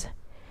facts.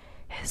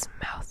 His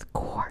mouth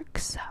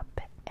quirks up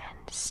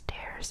and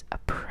stares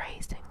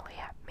appraisingly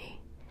at me.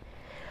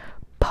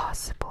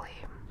 Possibly,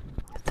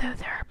 though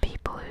there are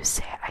people who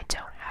say I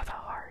don't have a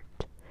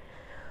heart.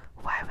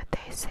 Why would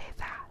they say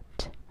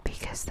that?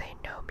 Because they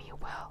know me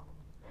well.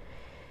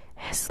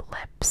 His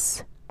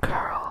lips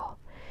curl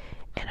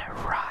in a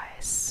wry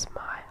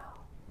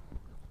smile.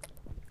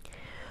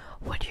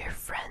 Would your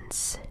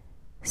friends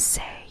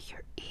say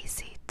you're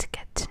easy to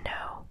get to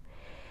know?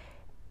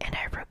 And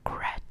I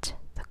regret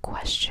the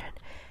question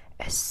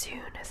as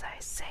soon as I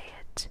say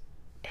it.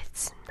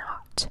 It's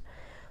not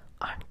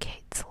on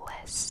Kate's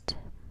list.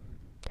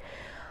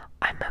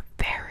 I'm a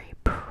very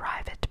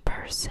private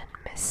person,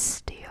 Miss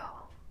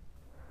Steele.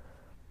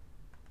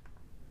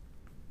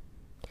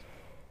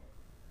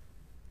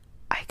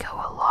 I go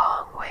a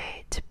long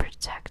way to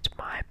protect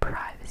my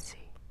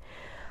privacy.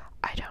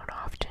 I don't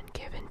often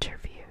give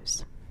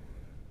interviews.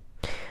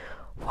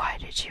 Why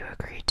did you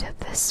agree to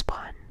this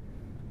one?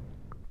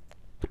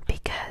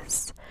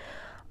 Because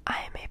I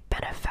am a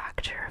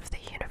benefactor of the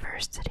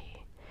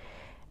university,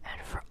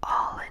 and for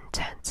all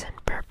intents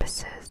and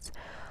purposes,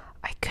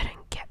 I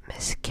couldn't get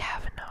Miss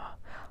Kavanaugh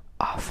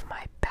off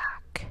my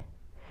back.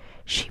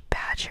 She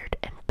badgered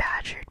and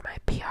badgered my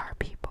PR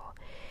people,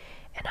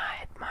 and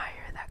I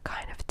admire that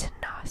kind of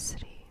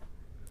tenacity.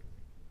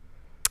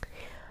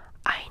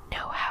 I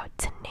know how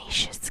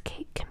tenacious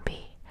Kate can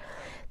be.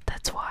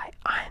 That's why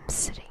I'm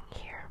sitting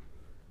here,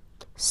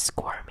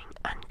 squirming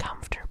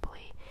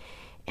uncomfortably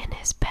in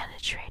his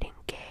penetrating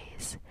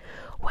gaze,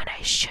 when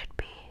I should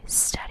be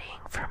studying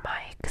for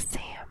my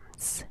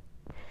exams.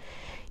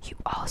 You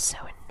also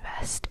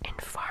invest in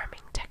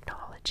farming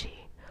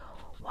technology.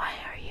 Why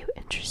are you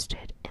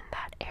interested in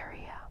that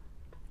area?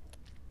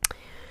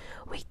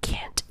 We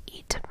can't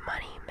eat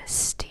money, Miss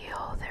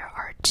Steele. There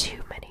are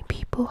too many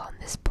people on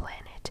this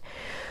planet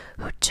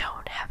who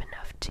don't have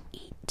enough to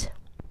eat.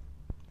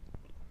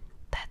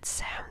 That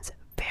sounds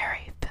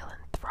very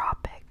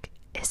philanthropic.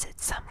 Is it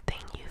something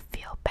you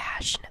feel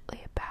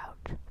passionately about?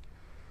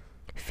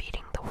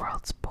 Feeding the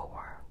world's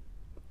poor?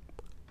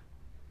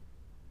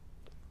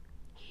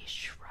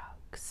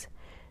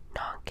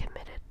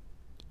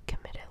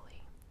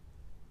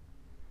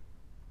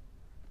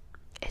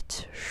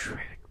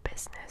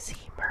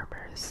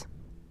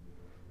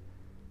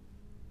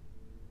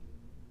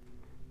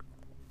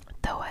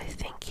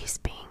 think he's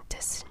being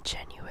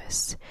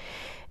disingenuous.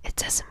 It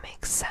doesn't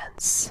make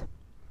sense.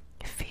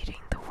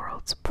 Feeding the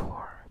world's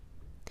poor.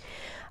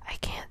 I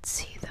can't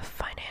see the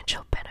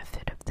financial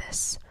benefit of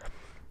this,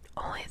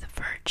 only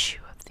the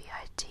virtue of the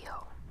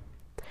ideal.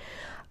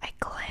 I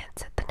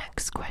glance at the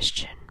next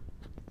question,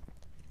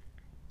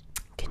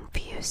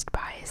 confused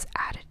by his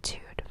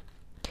attitude.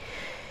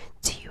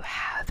 Do you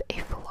have a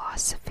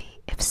philosophy?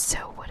 If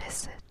so, what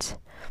is it?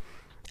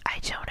 I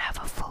don't have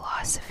a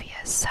philosophy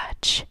as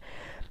such,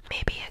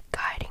 maybe a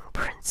guiding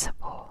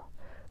principle.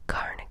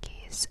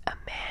 Carnegie's a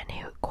man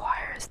who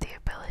acquires the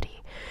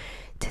ability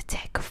to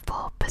take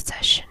full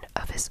possession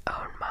of his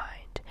own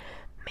mind,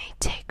 may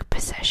take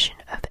possession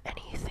of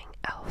anything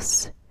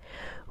else,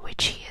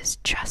 which he is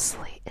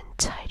justly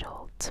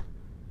entitled.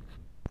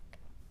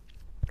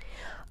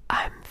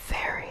 I'm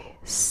very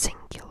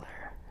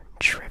singular,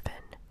 driven.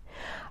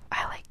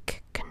 I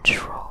like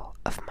control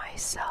of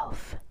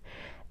myself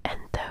and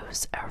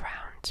those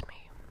around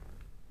me.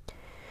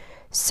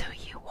 So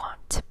you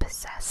want to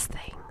possess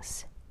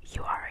things.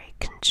 You are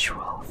a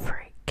control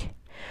freak.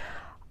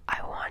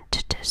 I want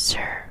to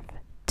deserve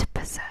to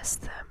possess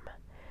them.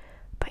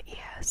 But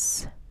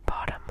yes,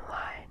 bottom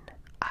line,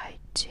 I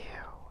do.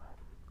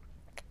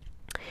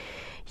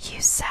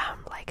 You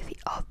sound like the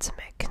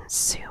ultimate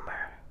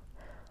consumer.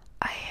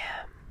 I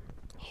am.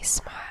 He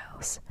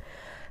smiles,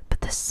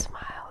 but the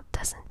smile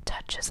doesn't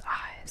touch his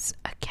eyes.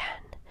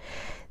 Again,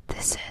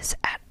 this is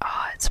at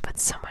odds with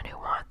someone who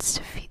wants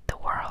to feed the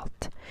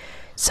world,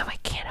 so I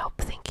can't help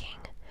thinking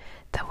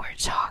that we're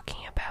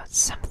talking about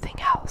something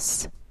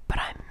else, but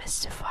I'm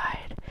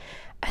mystified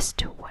as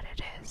to what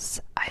it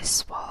is. I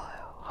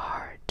swallow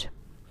hard.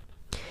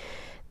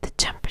 The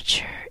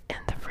temperature in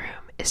the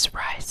room is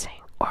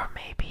rising, or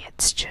maybe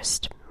it's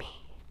just me.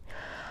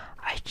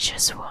 I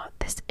just want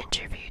this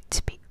interview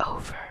to be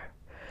over.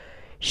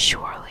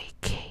 Surely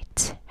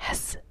Kate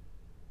has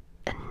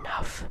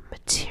enough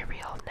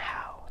material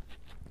now.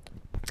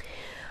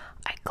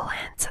 I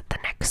glance at the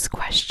next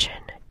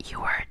question.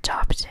 You are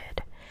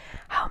adopted.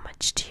 How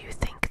much do you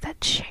think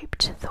that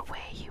shaped the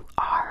way you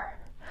are?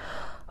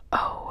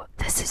 Oh,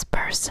 this is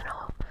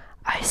personal.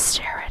 I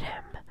stare at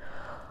him,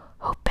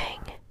 hoping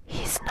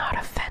he's not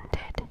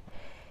offended.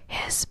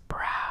 His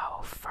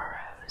brow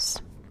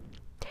furrows.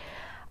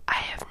 I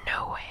have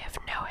no way of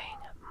knowing.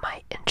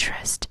 My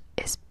interest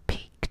is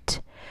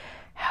piqued.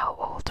 How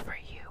old were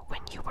you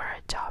when you were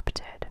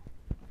adopted?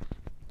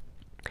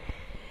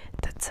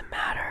 That's a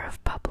matter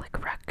of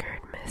public record,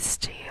 Miss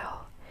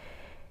Steele.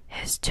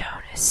 His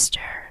tone is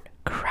stern.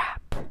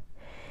 Crap.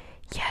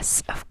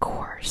 Yes, of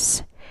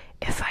course.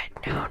 If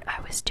I'd known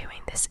I was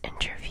doing this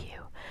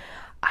interview,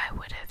 I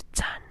would have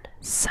done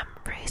some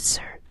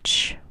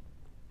research.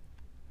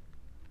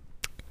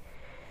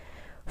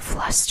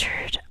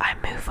 Flustered, I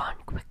move on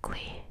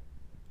quickly.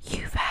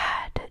 You've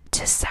had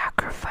to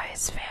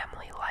sacrifice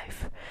family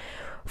life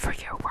for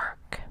your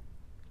work.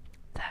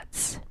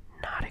 That's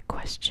not a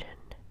question.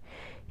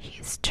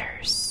 He's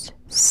terse.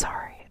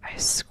 Sorry, I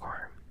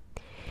squirm.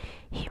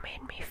 He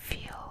made me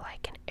feel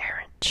like an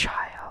errant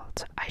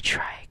child. I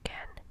try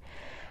again.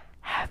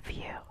 Have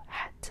you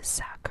had to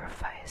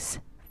sacrifice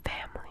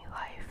family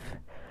life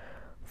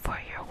for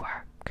your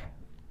work?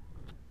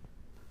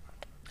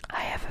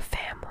 I have a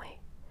family.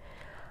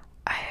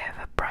 I have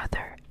a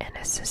brother and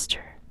a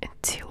sister and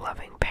 2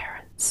 loving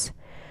parents.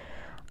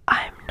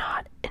 I'm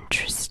not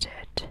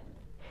interested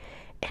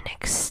in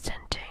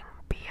extending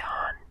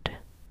beyond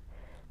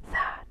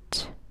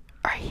that.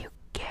 Are you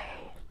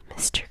gay,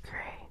 Mr.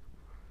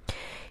 Gray?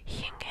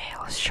 He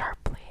inhales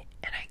sharply,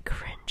 and I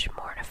cringe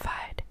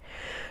mortified.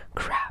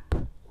 Crap,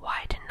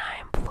 why didn't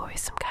I employ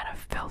some kind of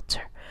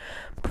filter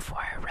before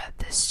I read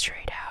this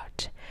straight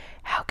out?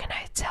 How can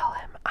I tell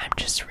him I'm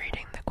just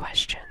reading the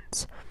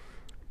questions?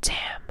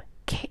 Damn,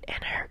 Kate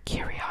and her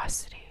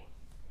curiosity.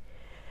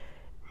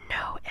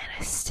 No,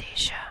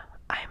 Anastasia,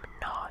 I'm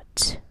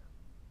not.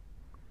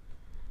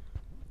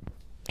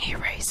 He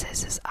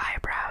raises his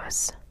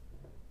eyebrows.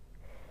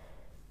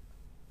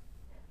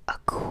 A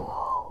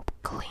cool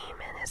gleam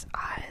in his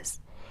eyes.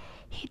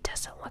 He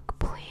doesn't look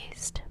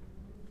pleased.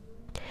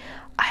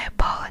 I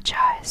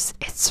apologize.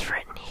 It's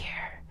written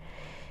here.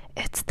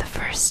 It's the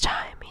first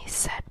time he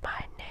said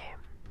my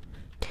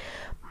name.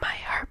 My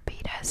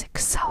heartbeat has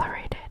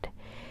accelerated,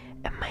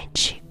 and my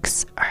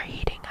cheeks are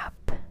heating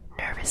up.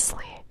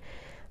 Nervously,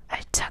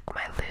 I tuck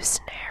my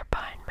loosened hair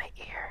behind my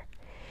ear.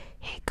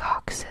 He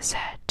cocks his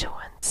head to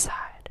one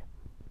side.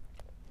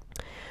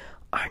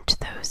 Aren't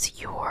those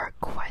your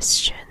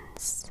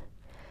questions?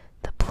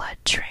 The blood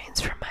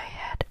drains from my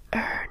head.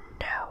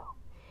 No.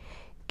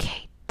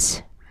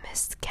 Kate,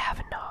 Miss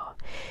Kavanaugh,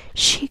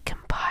 she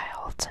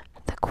compiled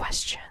the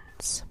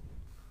questions.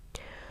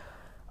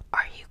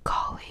 Are you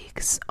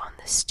colleagues on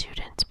the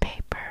student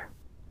paper?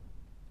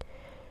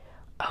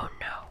 Oh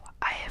no,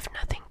 I have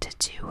nothing to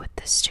do with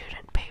the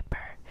student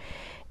paper.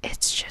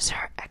 It's just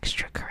her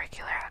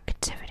extracurricular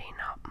activity,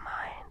 not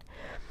mine.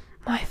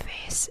 My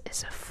face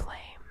is aflame.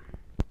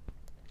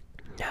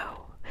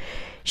 No,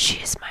 she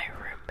is my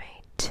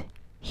roommate.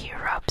 He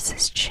rubs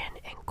his chin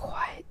in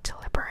quiet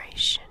deliberation.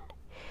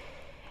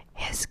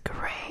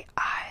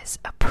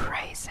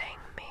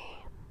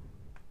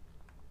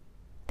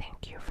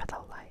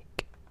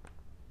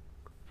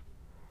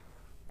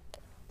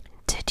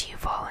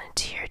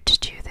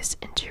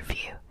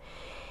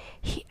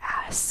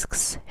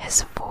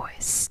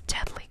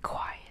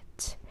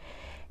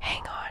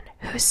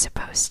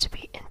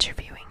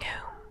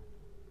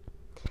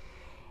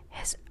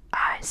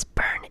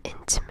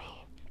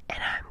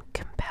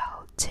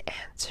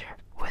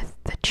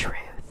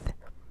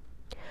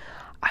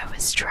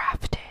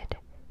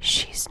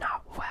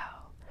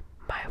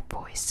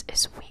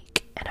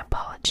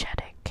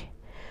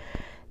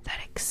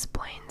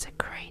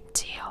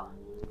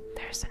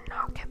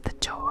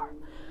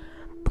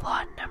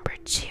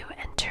 2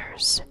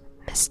 enters.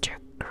 Mr.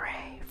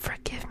 Gray,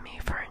 forgive me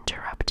for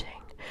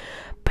interrupting,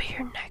 but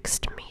your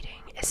next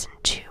meeting is in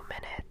 2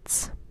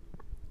 minutes.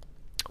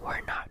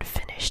 We're not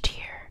finished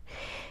here.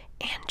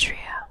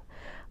 Andrea,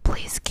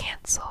 please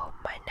cancel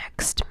my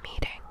next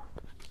meeting.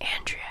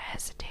 Andrea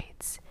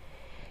hesitates,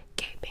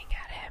 gaping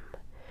at him.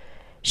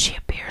 She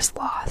appears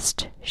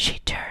lost. He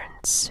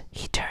turns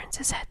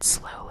his head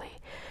slowly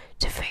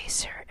to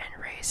face her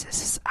and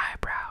raises his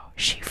eyebrow.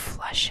 She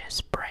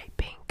flushes bright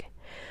pink.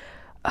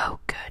 Oh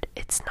good,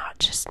 it's not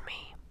just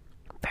me.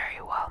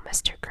 Very well,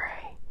 Mr.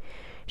 Gray.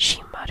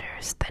 She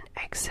mutters, then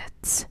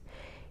exits.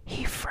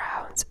 He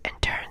frowns and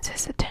turns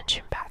his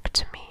attention back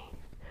to me.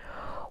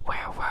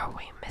 Where were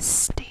we, Miss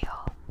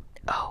Steele?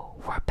 Oh,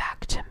 we're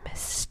back to Miss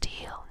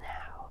Steele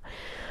now.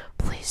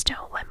 Please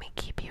don't let me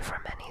keep you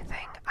from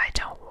anything.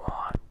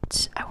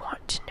 I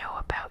want to know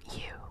about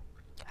you.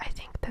 I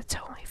think that's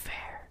only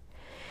fair.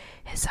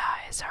 His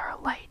eyes are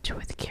alight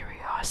with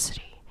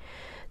curiosity.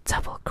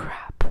 Double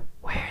crap.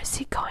 Where is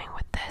he going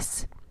with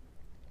this?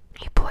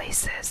 He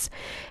places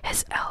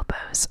his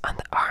elbows on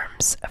the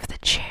arms of the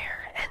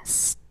chair and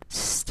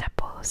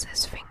staples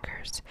his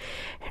fingers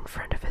in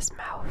front of his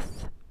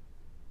mouth.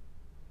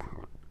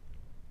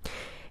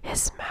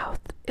 His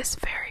mouth is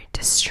very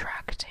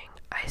distracting.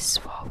 I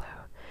swallow.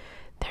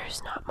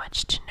 There's not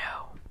much to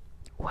know.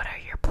 What are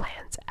your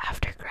plans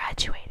after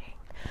graduating?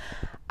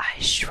 I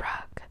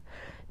shrug.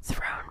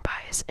 Thrown by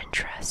his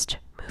interest,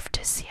 move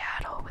to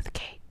Seattle with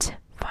Kate,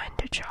 find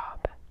a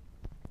job.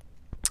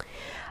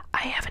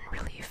 I haven't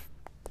really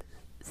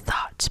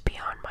thought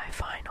beyond my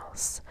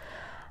finals.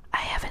 I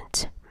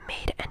haven't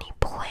made any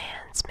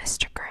plans,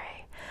 Mr.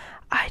 Gray.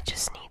 I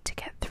just need to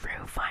get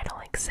through final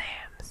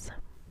exams,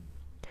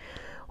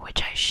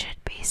 which I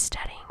should be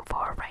studying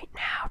for right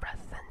now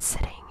rather than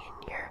sitting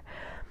in your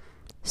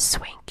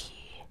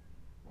swanky,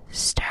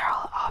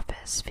 sterile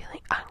office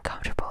feeling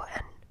uncomfortable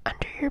and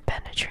under your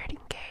penetrating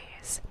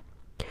gaze.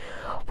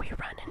 We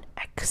run an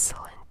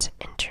excellent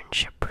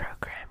internship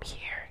program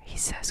here, he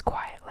says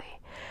quietly.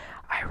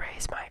 I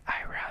raise my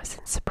eyebrows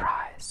in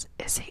surprise.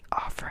 Is he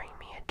offering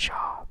me a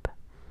job?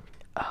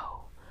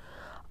 Oh,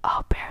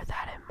 I'll bear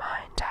that in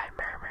mind, I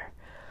murmur,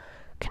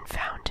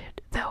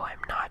 confounded, though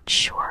I'm not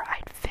sure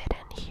I'd fit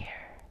in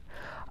here.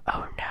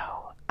 Oh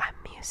no, I'm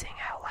musing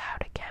out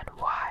loud again.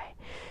 Why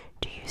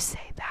do you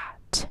say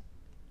that?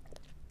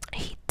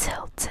 He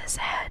tilts his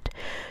head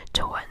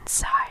to one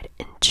side,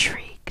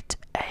 intrigued,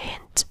 a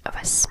hint of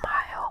a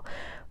smile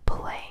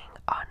playing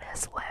on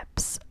his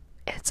lips.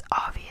 It's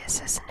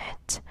obvious, isn't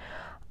it?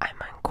 I'm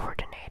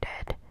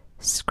uncoordinated,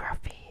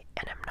 scruffy,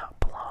 and I'm not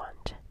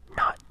blonde.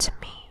 Not to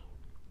me.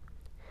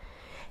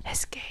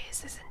 His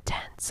gaze is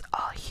intense,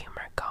 all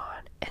humor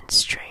gone, and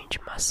strange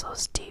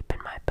muscles deep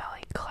in my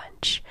belly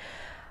clench.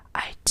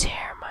 I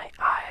tear my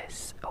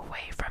eyes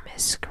away from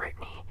his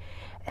scrutiny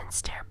and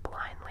stare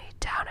blindly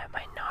down at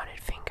my knotted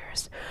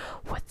fingers.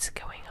 What's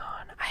going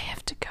on? I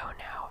have to go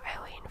now.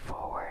 I lean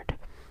forward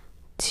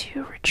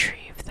to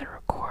retrieve the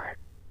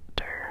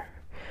recorder.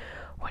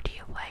 Would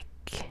you like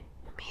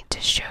me to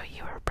show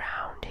you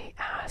around? He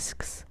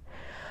asks.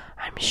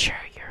 I'm sure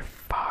you're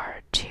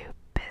far too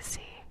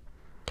busy,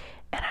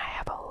 and I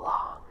have a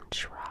long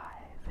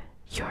drive.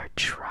 You're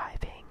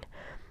driving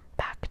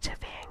back to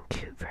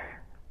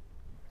Vancouver.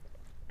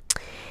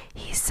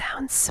 He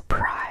sounds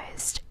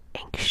surprised,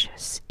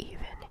 anxious even.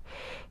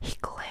 He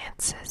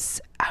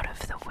glances out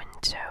of the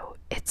window.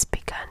 It's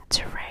begun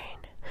to rain.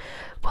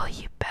 Well,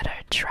 you better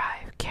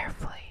drive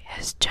carefully.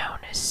 His tone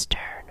is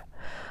stern,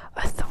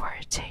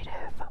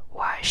 authoritative.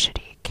 Why should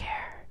he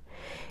care?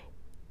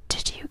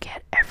 Did you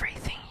get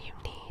everything you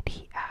need?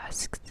 He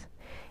asks.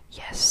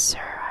 Yes, sir,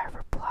 I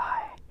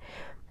reply,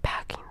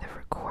 packing the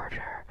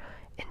recorder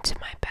into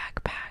my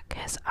backpack.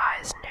 His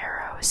eyes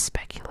narrow,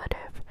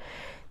 speculative.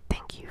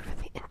 Thank you for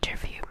the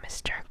interview,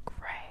 Mr.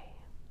 Gray.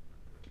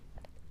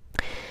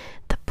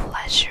 The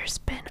pleasure's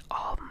been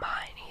all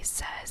mine, he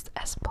says,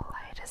 as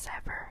polite as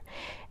ever,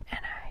 and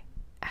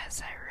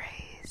as I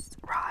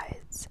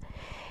rise,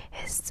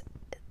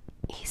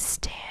 he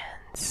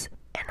stands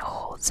and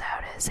holds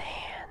out his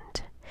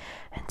hand.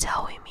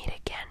 Until we meet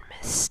again,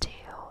 Miss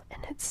Steele,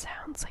 and it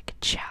sounds like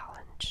a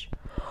challenge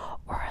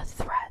or a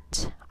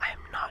threat. I'm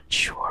not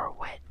sure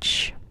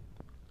which.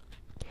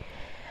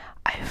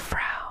 I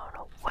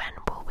frown. When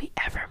will we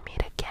ever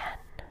meet again?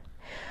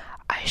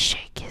 I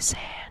shake his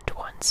hand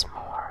once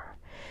more.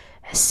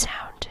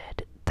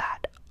 Astounded,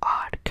 that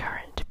odd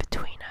current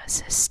between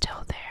us is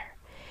still there.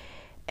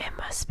 It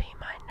must be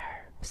my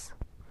nerves.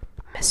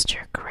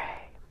 Mr.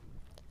 Gray.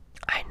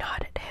 I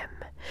nod at him,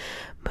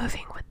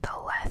 moving with the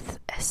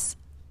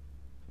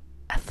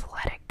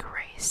athletic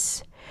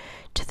grace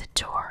to the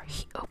door.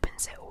 He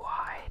opens it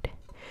wide.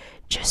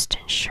 Just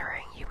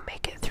ensuring you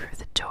make it through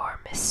the door,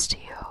 Miss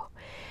Steele.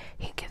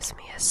 He gives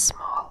me a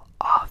smile.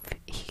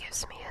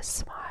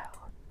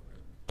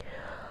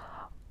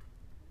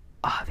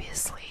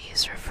 Obviously,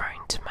 he's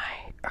referring to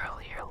my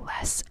earlier,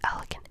 less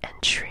elegant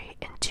entry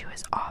into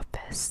his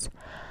office.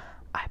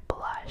 I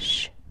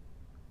blush.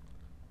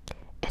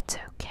 It's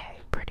okay,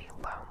 pretty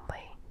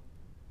lonely.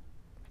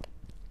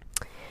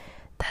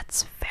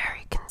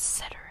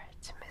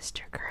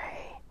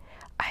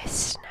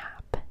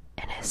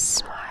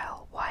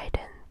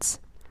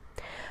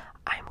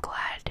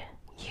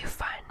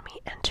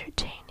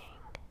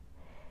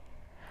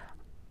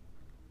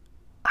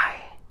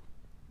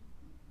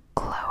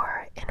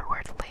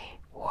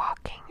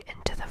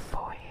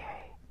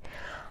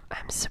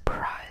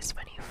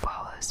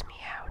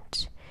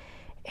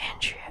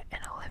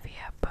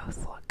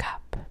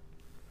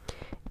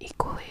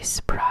 really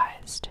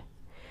surprised.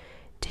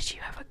 Did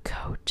you have a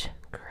coat?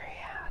 Gray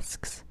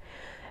asks.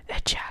 A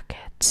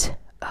jacket.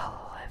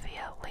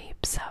 Olivia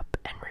leaps up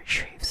and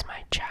retrieves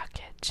my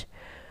jacket,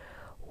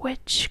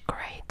 which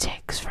Gray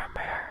takes from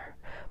her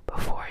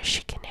before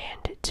she can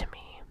hand it to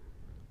me.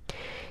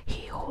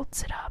 He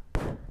holds it up.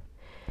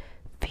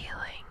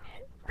 Feeling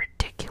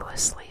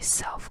ridiculously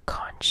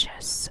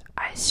self-conscious,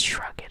 I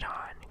shrug it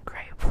on.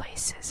 Gray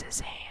places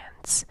his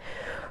hands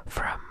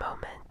for a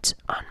moment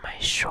on my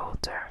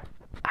shoulder.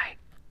 I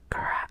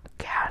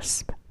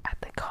gasp at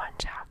the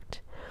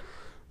contact.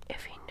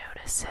 If he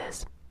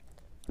notices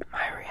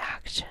my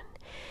reaction,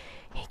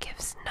 he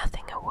gives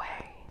nothing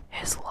away.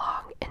 His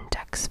long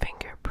index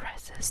finger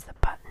presses the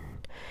button,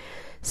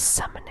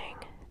 summoning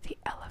the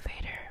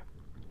elevator,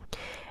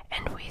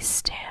 and we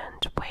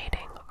stand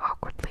waiting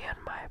awkwardly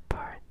on my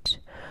part,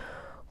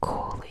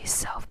 coolly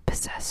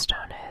self-possessed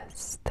on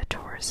his. The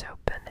doors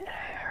open and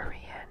I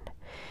hurry in,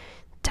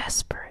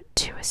 desperate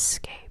to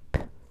escape.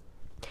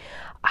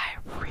 I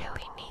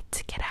really need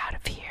to get out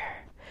of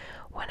here.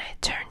 When I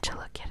turn to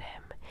look at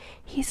him,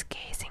 he's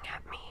gazing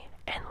at me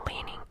and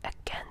leaning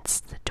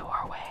against the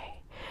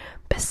doorway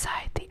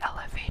beside the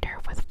elevator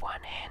with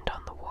one hand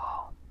on the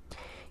wall.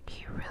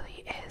 He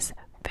really is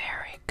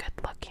very good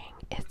looking.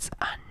 It's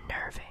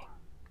unnerving.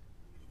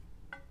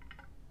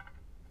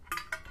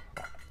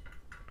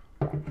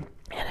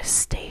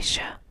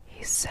 Anastasia,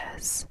 he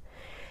says,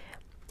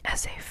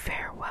 as a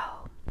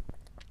farewell.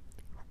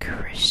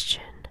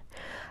 Christian,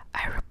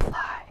 I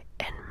reply,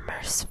 and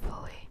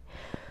mercifully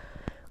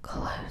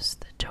close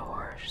the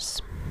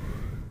doors.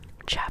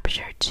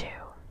 Chapter 2.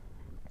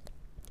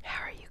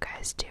 How are you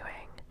guys doing?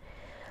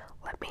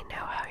 Let me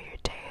know how your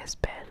day has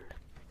been.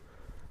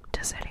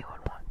 Does anyone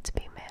want to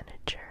be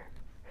manager?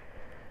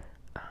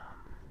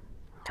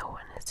 No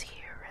one is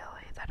here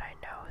really that I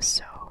know,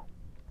 so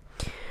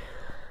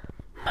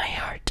my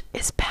heart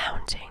is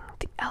pounding.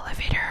 The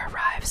elevator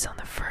arrives on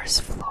the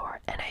first floor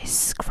and I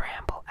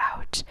scramble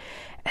out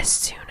as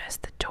soon as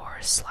the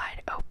doors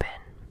slide open,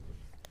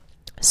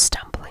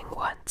 stumbling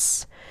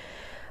once,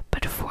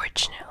 but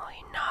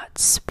fortunately not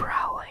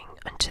sprawling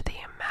onto the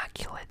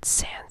immaculate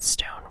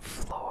sandstone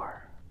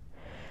floor.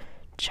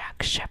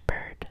 Jack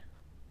Shepherd.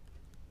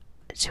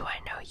 Do I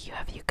know you?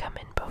 Have you come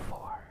in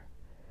before?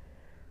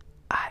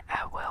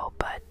 I will,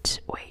 but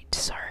wait,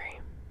 sorry.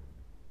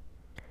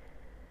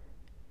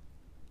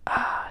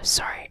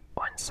 Sorry,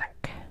 one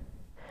sec.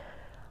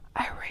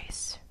 I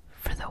race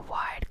for the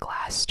wide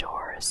glass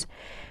doors,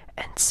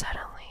 and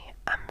suddenly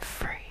I'm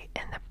free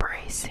in the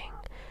bracing,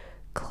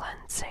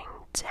 cleansing,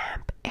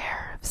 damp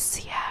air of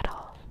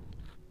Seattle.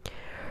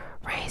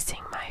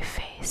 Raising my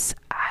face,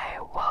 I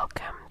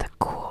welcome the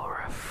cool,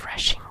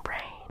 refreshing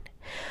rain.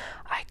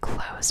 I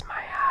close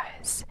my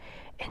eyes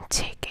and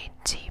take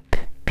a deep,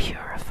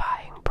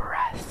 purifying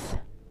breath.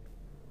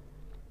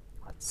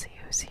 Let's see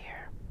who's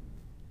here.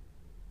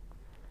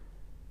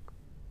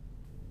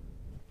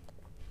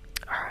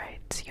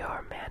 Alright,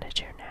 you're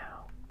manager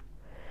now.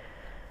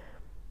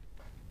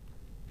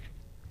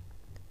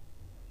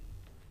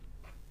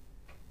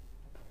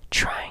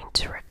 Trying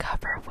to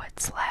recover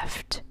what's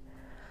left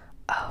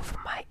of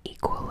my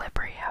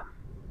equilibrium.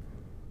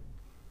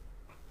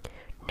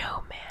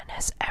 No man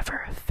has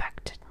ever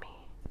affected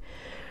me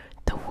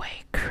the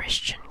way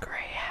Christian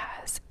Grey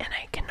has, and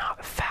I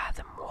cannot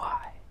fathom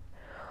why.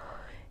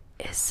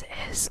 Is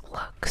his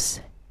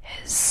looks,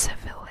 his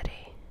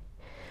civility,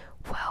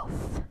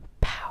 wealth,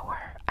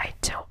 power? I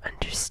don't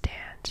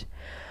understand.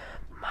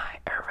 My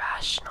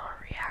irrational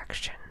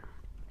reaction.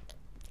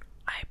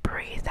 I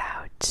breathe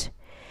out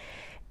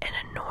an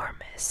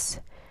enormous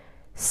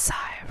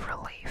sigh of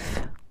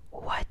relief.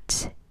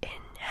 What in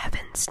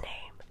heaven's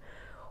name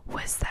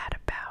was that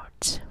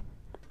about?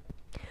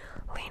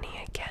 Leaning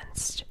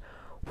against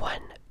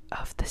one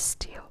of the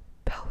steel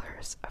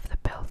pillars of the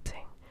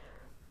building,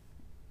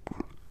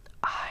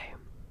 I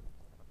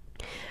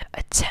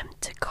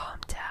attempt to calm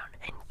down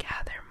and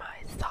gather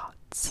my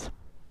thoughts.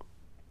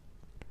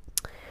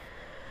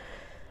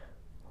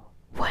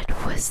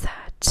 What was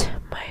that?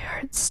 My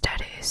heart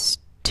steadies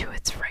to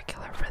its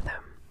regular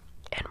rhythm,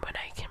 and when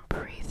I can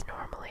breathe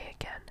normally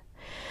again,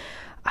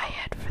 I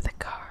head for the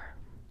car.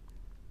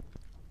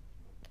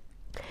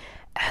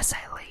 As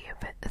I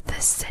leave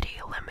the city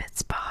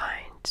limits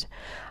behind,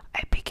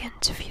 I begin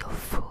to feel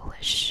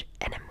foolish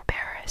and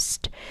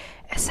embarrassed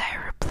as I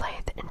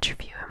replay the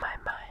interview in my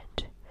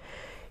mind.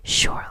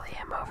 Surely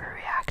I'm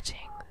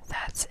overreacting.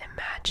 That's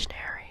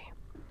imaginary.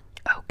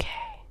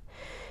 Okay,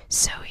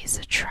 so he's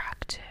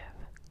attractive,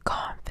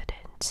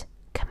 confident,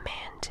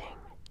 commanding,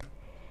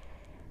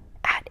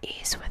 at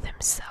ease with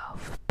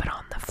himself, but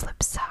on the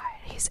flip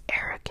side, he's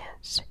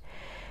arrogant,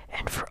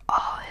 and for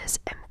all his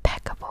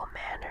impeccable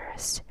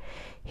manners,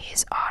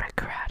 he's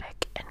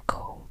autocratic and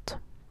cold.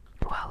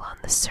 While on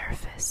the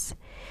surface,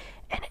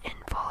 an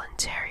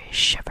involuntary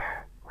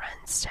shiver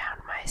runs down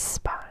my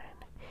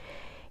spine.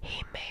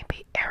 He may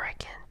be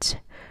arrogant,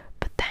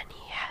 but then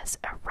he has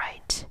a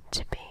right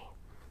to be.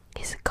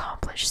 He's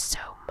accomplished so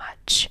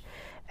much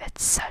at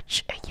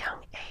such a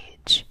young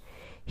age.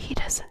 He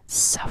doesn't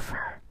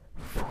suffer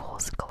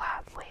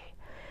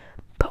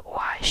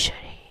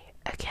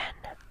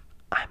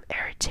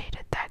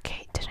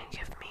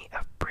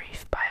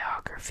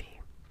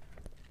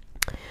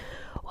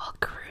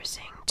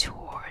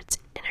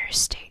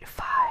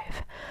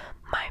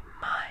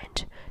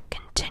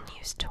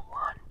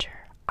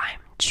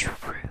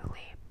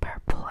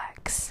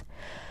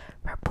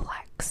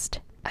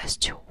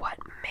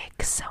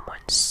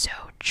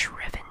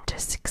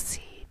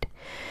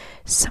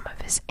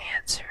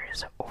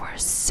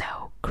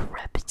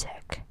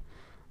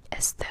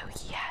as though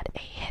he had a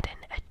hidden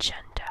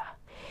agenda.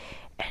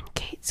 And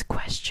Kate's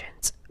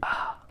questions,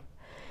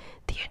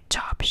 the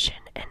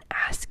adoption and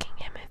asking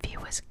him if he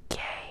was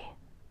gay.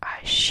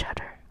 I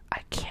shudder.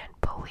 I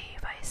can't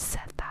believe I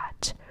said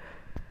that.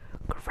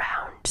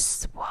 Ground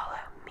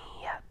swallow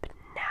me up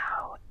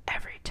now.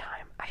 Every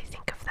time I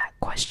think of that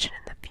question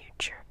in the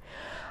future,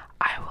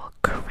 I will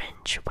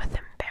cringe with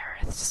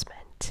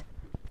embarrassment.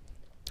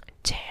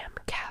 Damn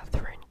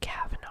Catherine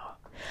Kavanaugh.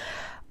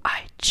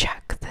 I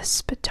check the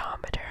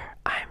speedometer.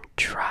 I'm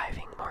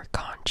driving more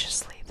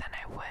consciously than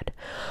I would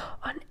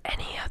on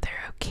any other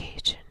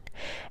occasion,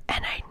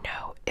 and I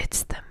know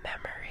it's the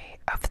memory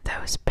of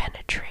those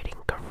penetrating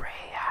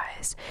gray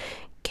eyes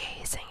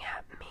gazing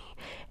at me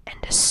and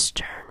a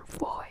stern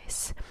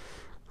voice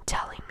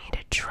telling me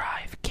to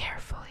drive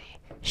carefully.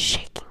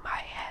 Shaking my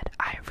head,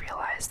 I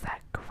realize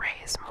that Gray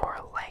is more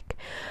like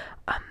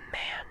a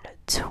man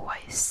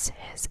twice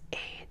his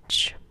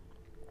age.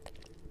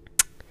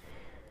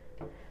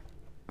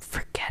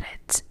 Forget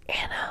it,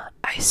 Anna,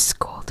 I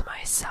scold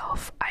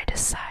myself. I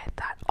decide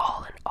that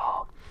all in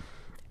all,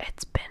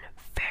 it's been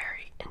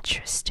very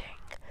interesting.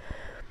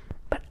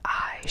 But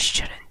I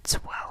shouldn't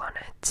dwell on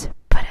it.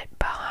 Put it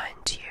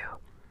behind you.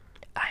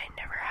 I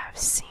never have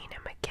seen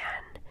him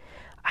again.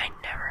 I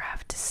never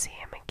have to see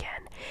him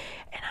again,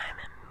 and I'm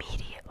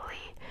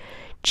immediately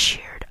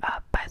cheered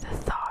up by the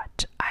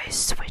thought. I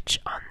switch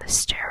on the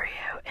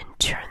stereo and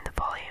turn the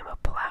volume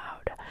up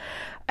loud.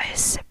 I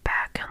sit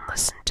back and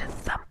listen to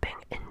thumping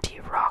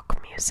indie rock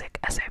music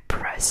as I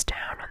press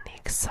down on the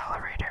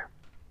accelerator.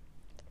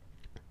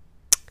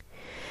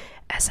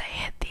 As I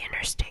hit the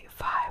Interstate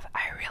 5,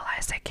 I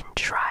realize I can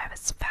drive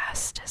as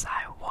fast as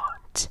I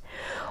want.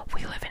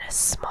 We live in a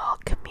small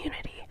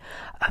community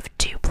of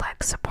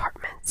duplex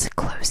apartments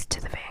close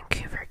to the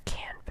Vancouver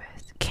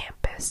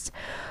campus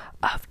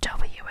of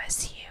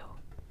WSU.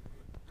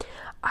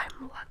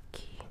 I'm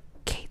lucky.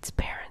 Kate's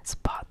parents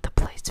bought the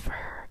place for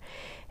her,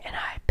 and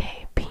I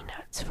pay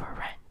peanuts for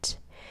rent.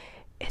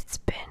 It's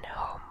been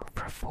home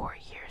for 4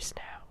 years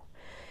now.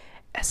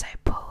 As I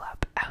pull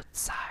up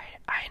outside,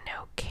 I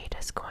know Kate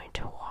is going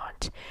to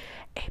want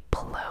a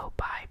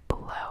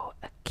blow-by-blow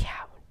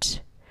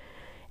account,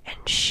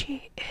 and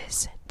she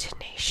is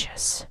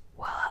tenacious.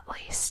 Well, at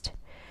least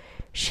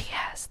she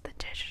has the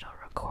digital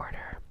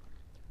recorder.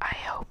 I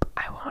hope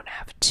I won't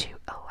have to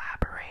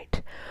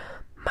elaborate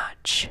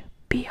much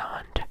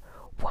beyond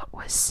what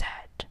was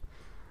said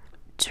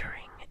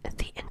during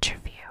the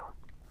interview.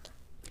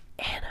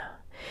 Anna,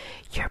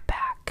 you're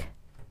back.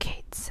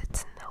 Kate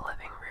sits in the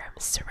living room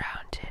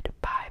surrounded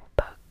by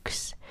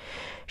books.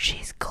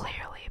 She's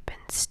clearly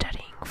been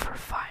studying for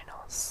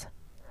finals.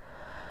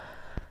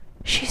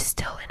 She's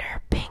still in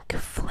her pink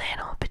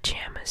flannel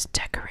pajamas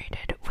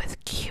decorated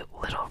with cute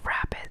little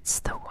rabbits,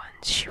 the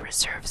ones she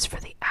reserves for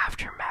the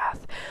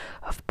aftermath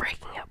of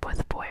breaking up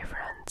with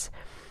boyfriends,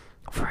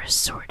 for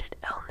assorted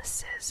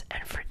illnesses,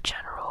 and for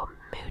general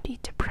moody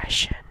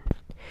depression.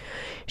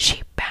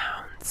 She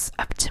bounds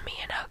up to me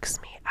and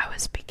hugs me. I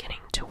was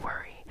beginning to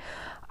worry.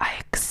 I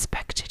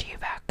expected you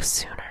back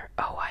sooner.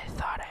 Oh, I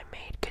thought I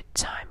made good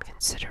time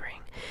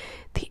considering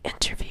the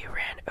interview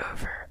ran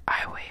over.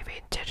 I wave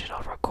a digital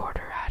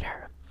recorder at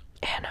her.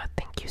 Anna,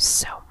 thank you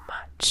so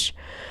much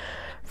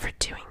for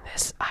doing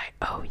this. I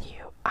owe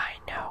you. I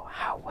know.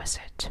 How was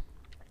it?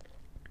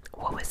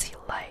 What was he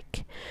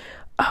like?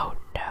 Oh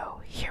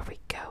no, here we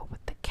go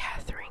with the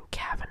Catherine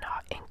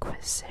Kavanaugh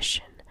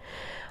Inquisition.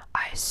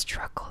 I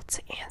struggled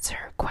to answer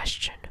her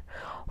question.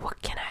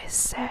 What can I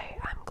say?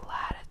 I'm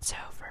glad it's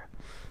over,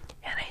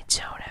 and I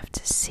don't have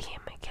to see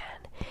him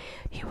again.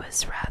 He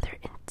was rather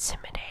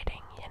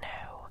intimidating, you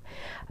know.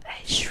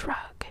 I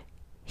shrug.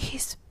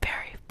 He's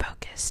very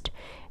focused,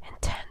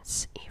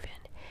 intense even,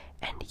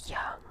 and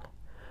young.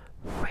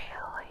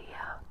 Really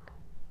young.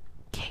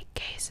 Kate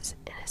gazes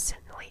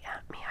innocently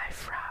at me. I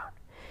frown.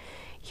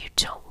 You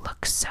don't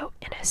look so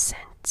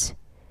innocent.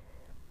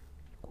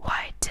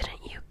 Why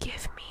didn't you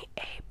give me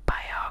a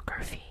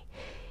biography?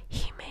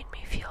 He made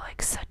me feel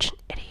like such an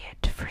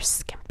idiot for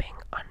skimping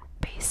on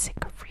basic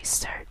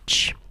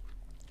research.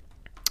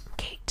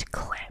 Kate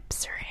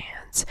clamps her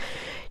hands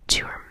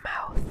to her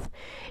mouth.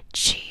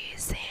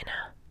 Geez,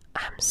 Anna,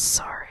 I'm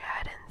sorry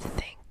I didn't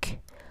think.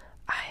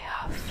 I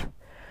huff.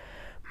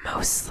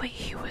 Mostly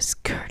he was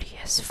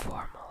courteous,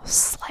 formal,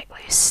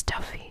 slightly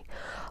stuffy,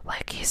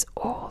 like he's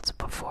old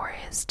before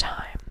his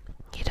time.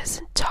 He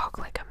doesn't talk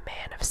like a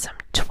man of some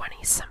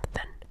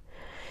 20-something.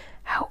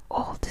 How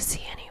old is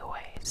he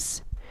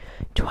anyways?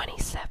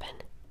 27.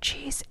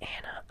 Geez,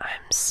 Anna,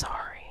 I'm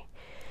sorry.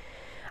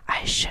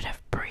 I should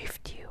have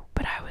briefed you,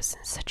 but I was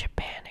in such a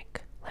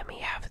panic. Let me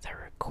have the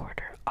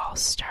recorder. I'll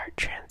start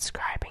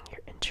transcribing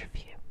your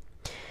interview.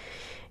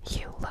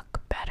 You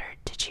look better.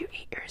 Did you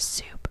eat your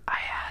soup? I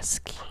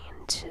asked,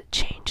 keen to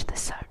change the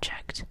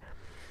subject.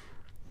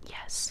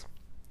 Yes,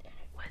 and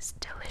it was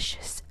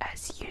delicious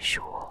as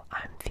usual.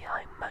 I'm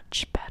feeling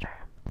much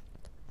better.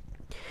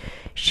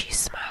 She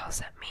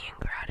smiles at me in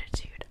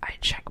gratitude. I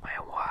check my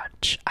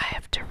watch. I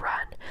have to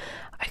run.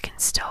 I can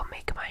still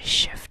make my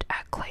shift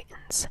at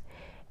Clayton's.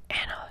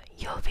 Anna,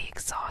 you'll be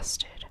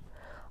exhausted.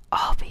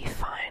 I'll be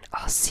fine.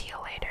 I'll see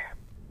you later.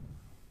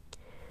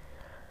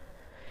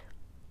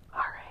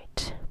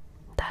 Alright,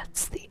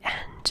 that's the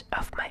end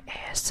of my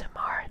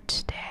ASMR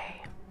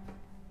today.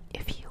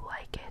 If you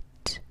like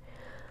it,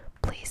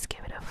 please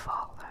give it a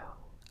follow.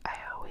 I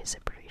always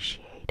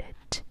appreciate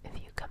it if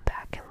you come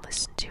back and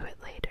listen to it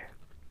later.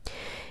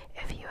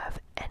 If you have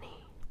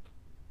any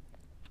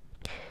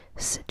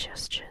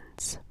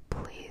suggestions,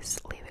 please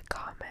leave a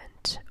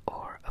comment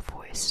or a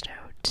voice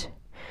note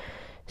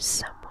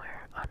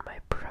somewhere on my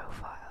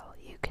profile.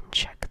 You can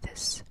check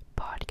this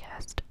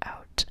podcast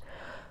out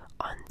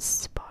on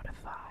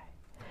Spotify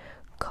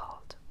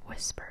called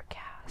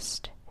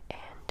Whispercast,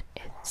 and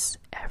it's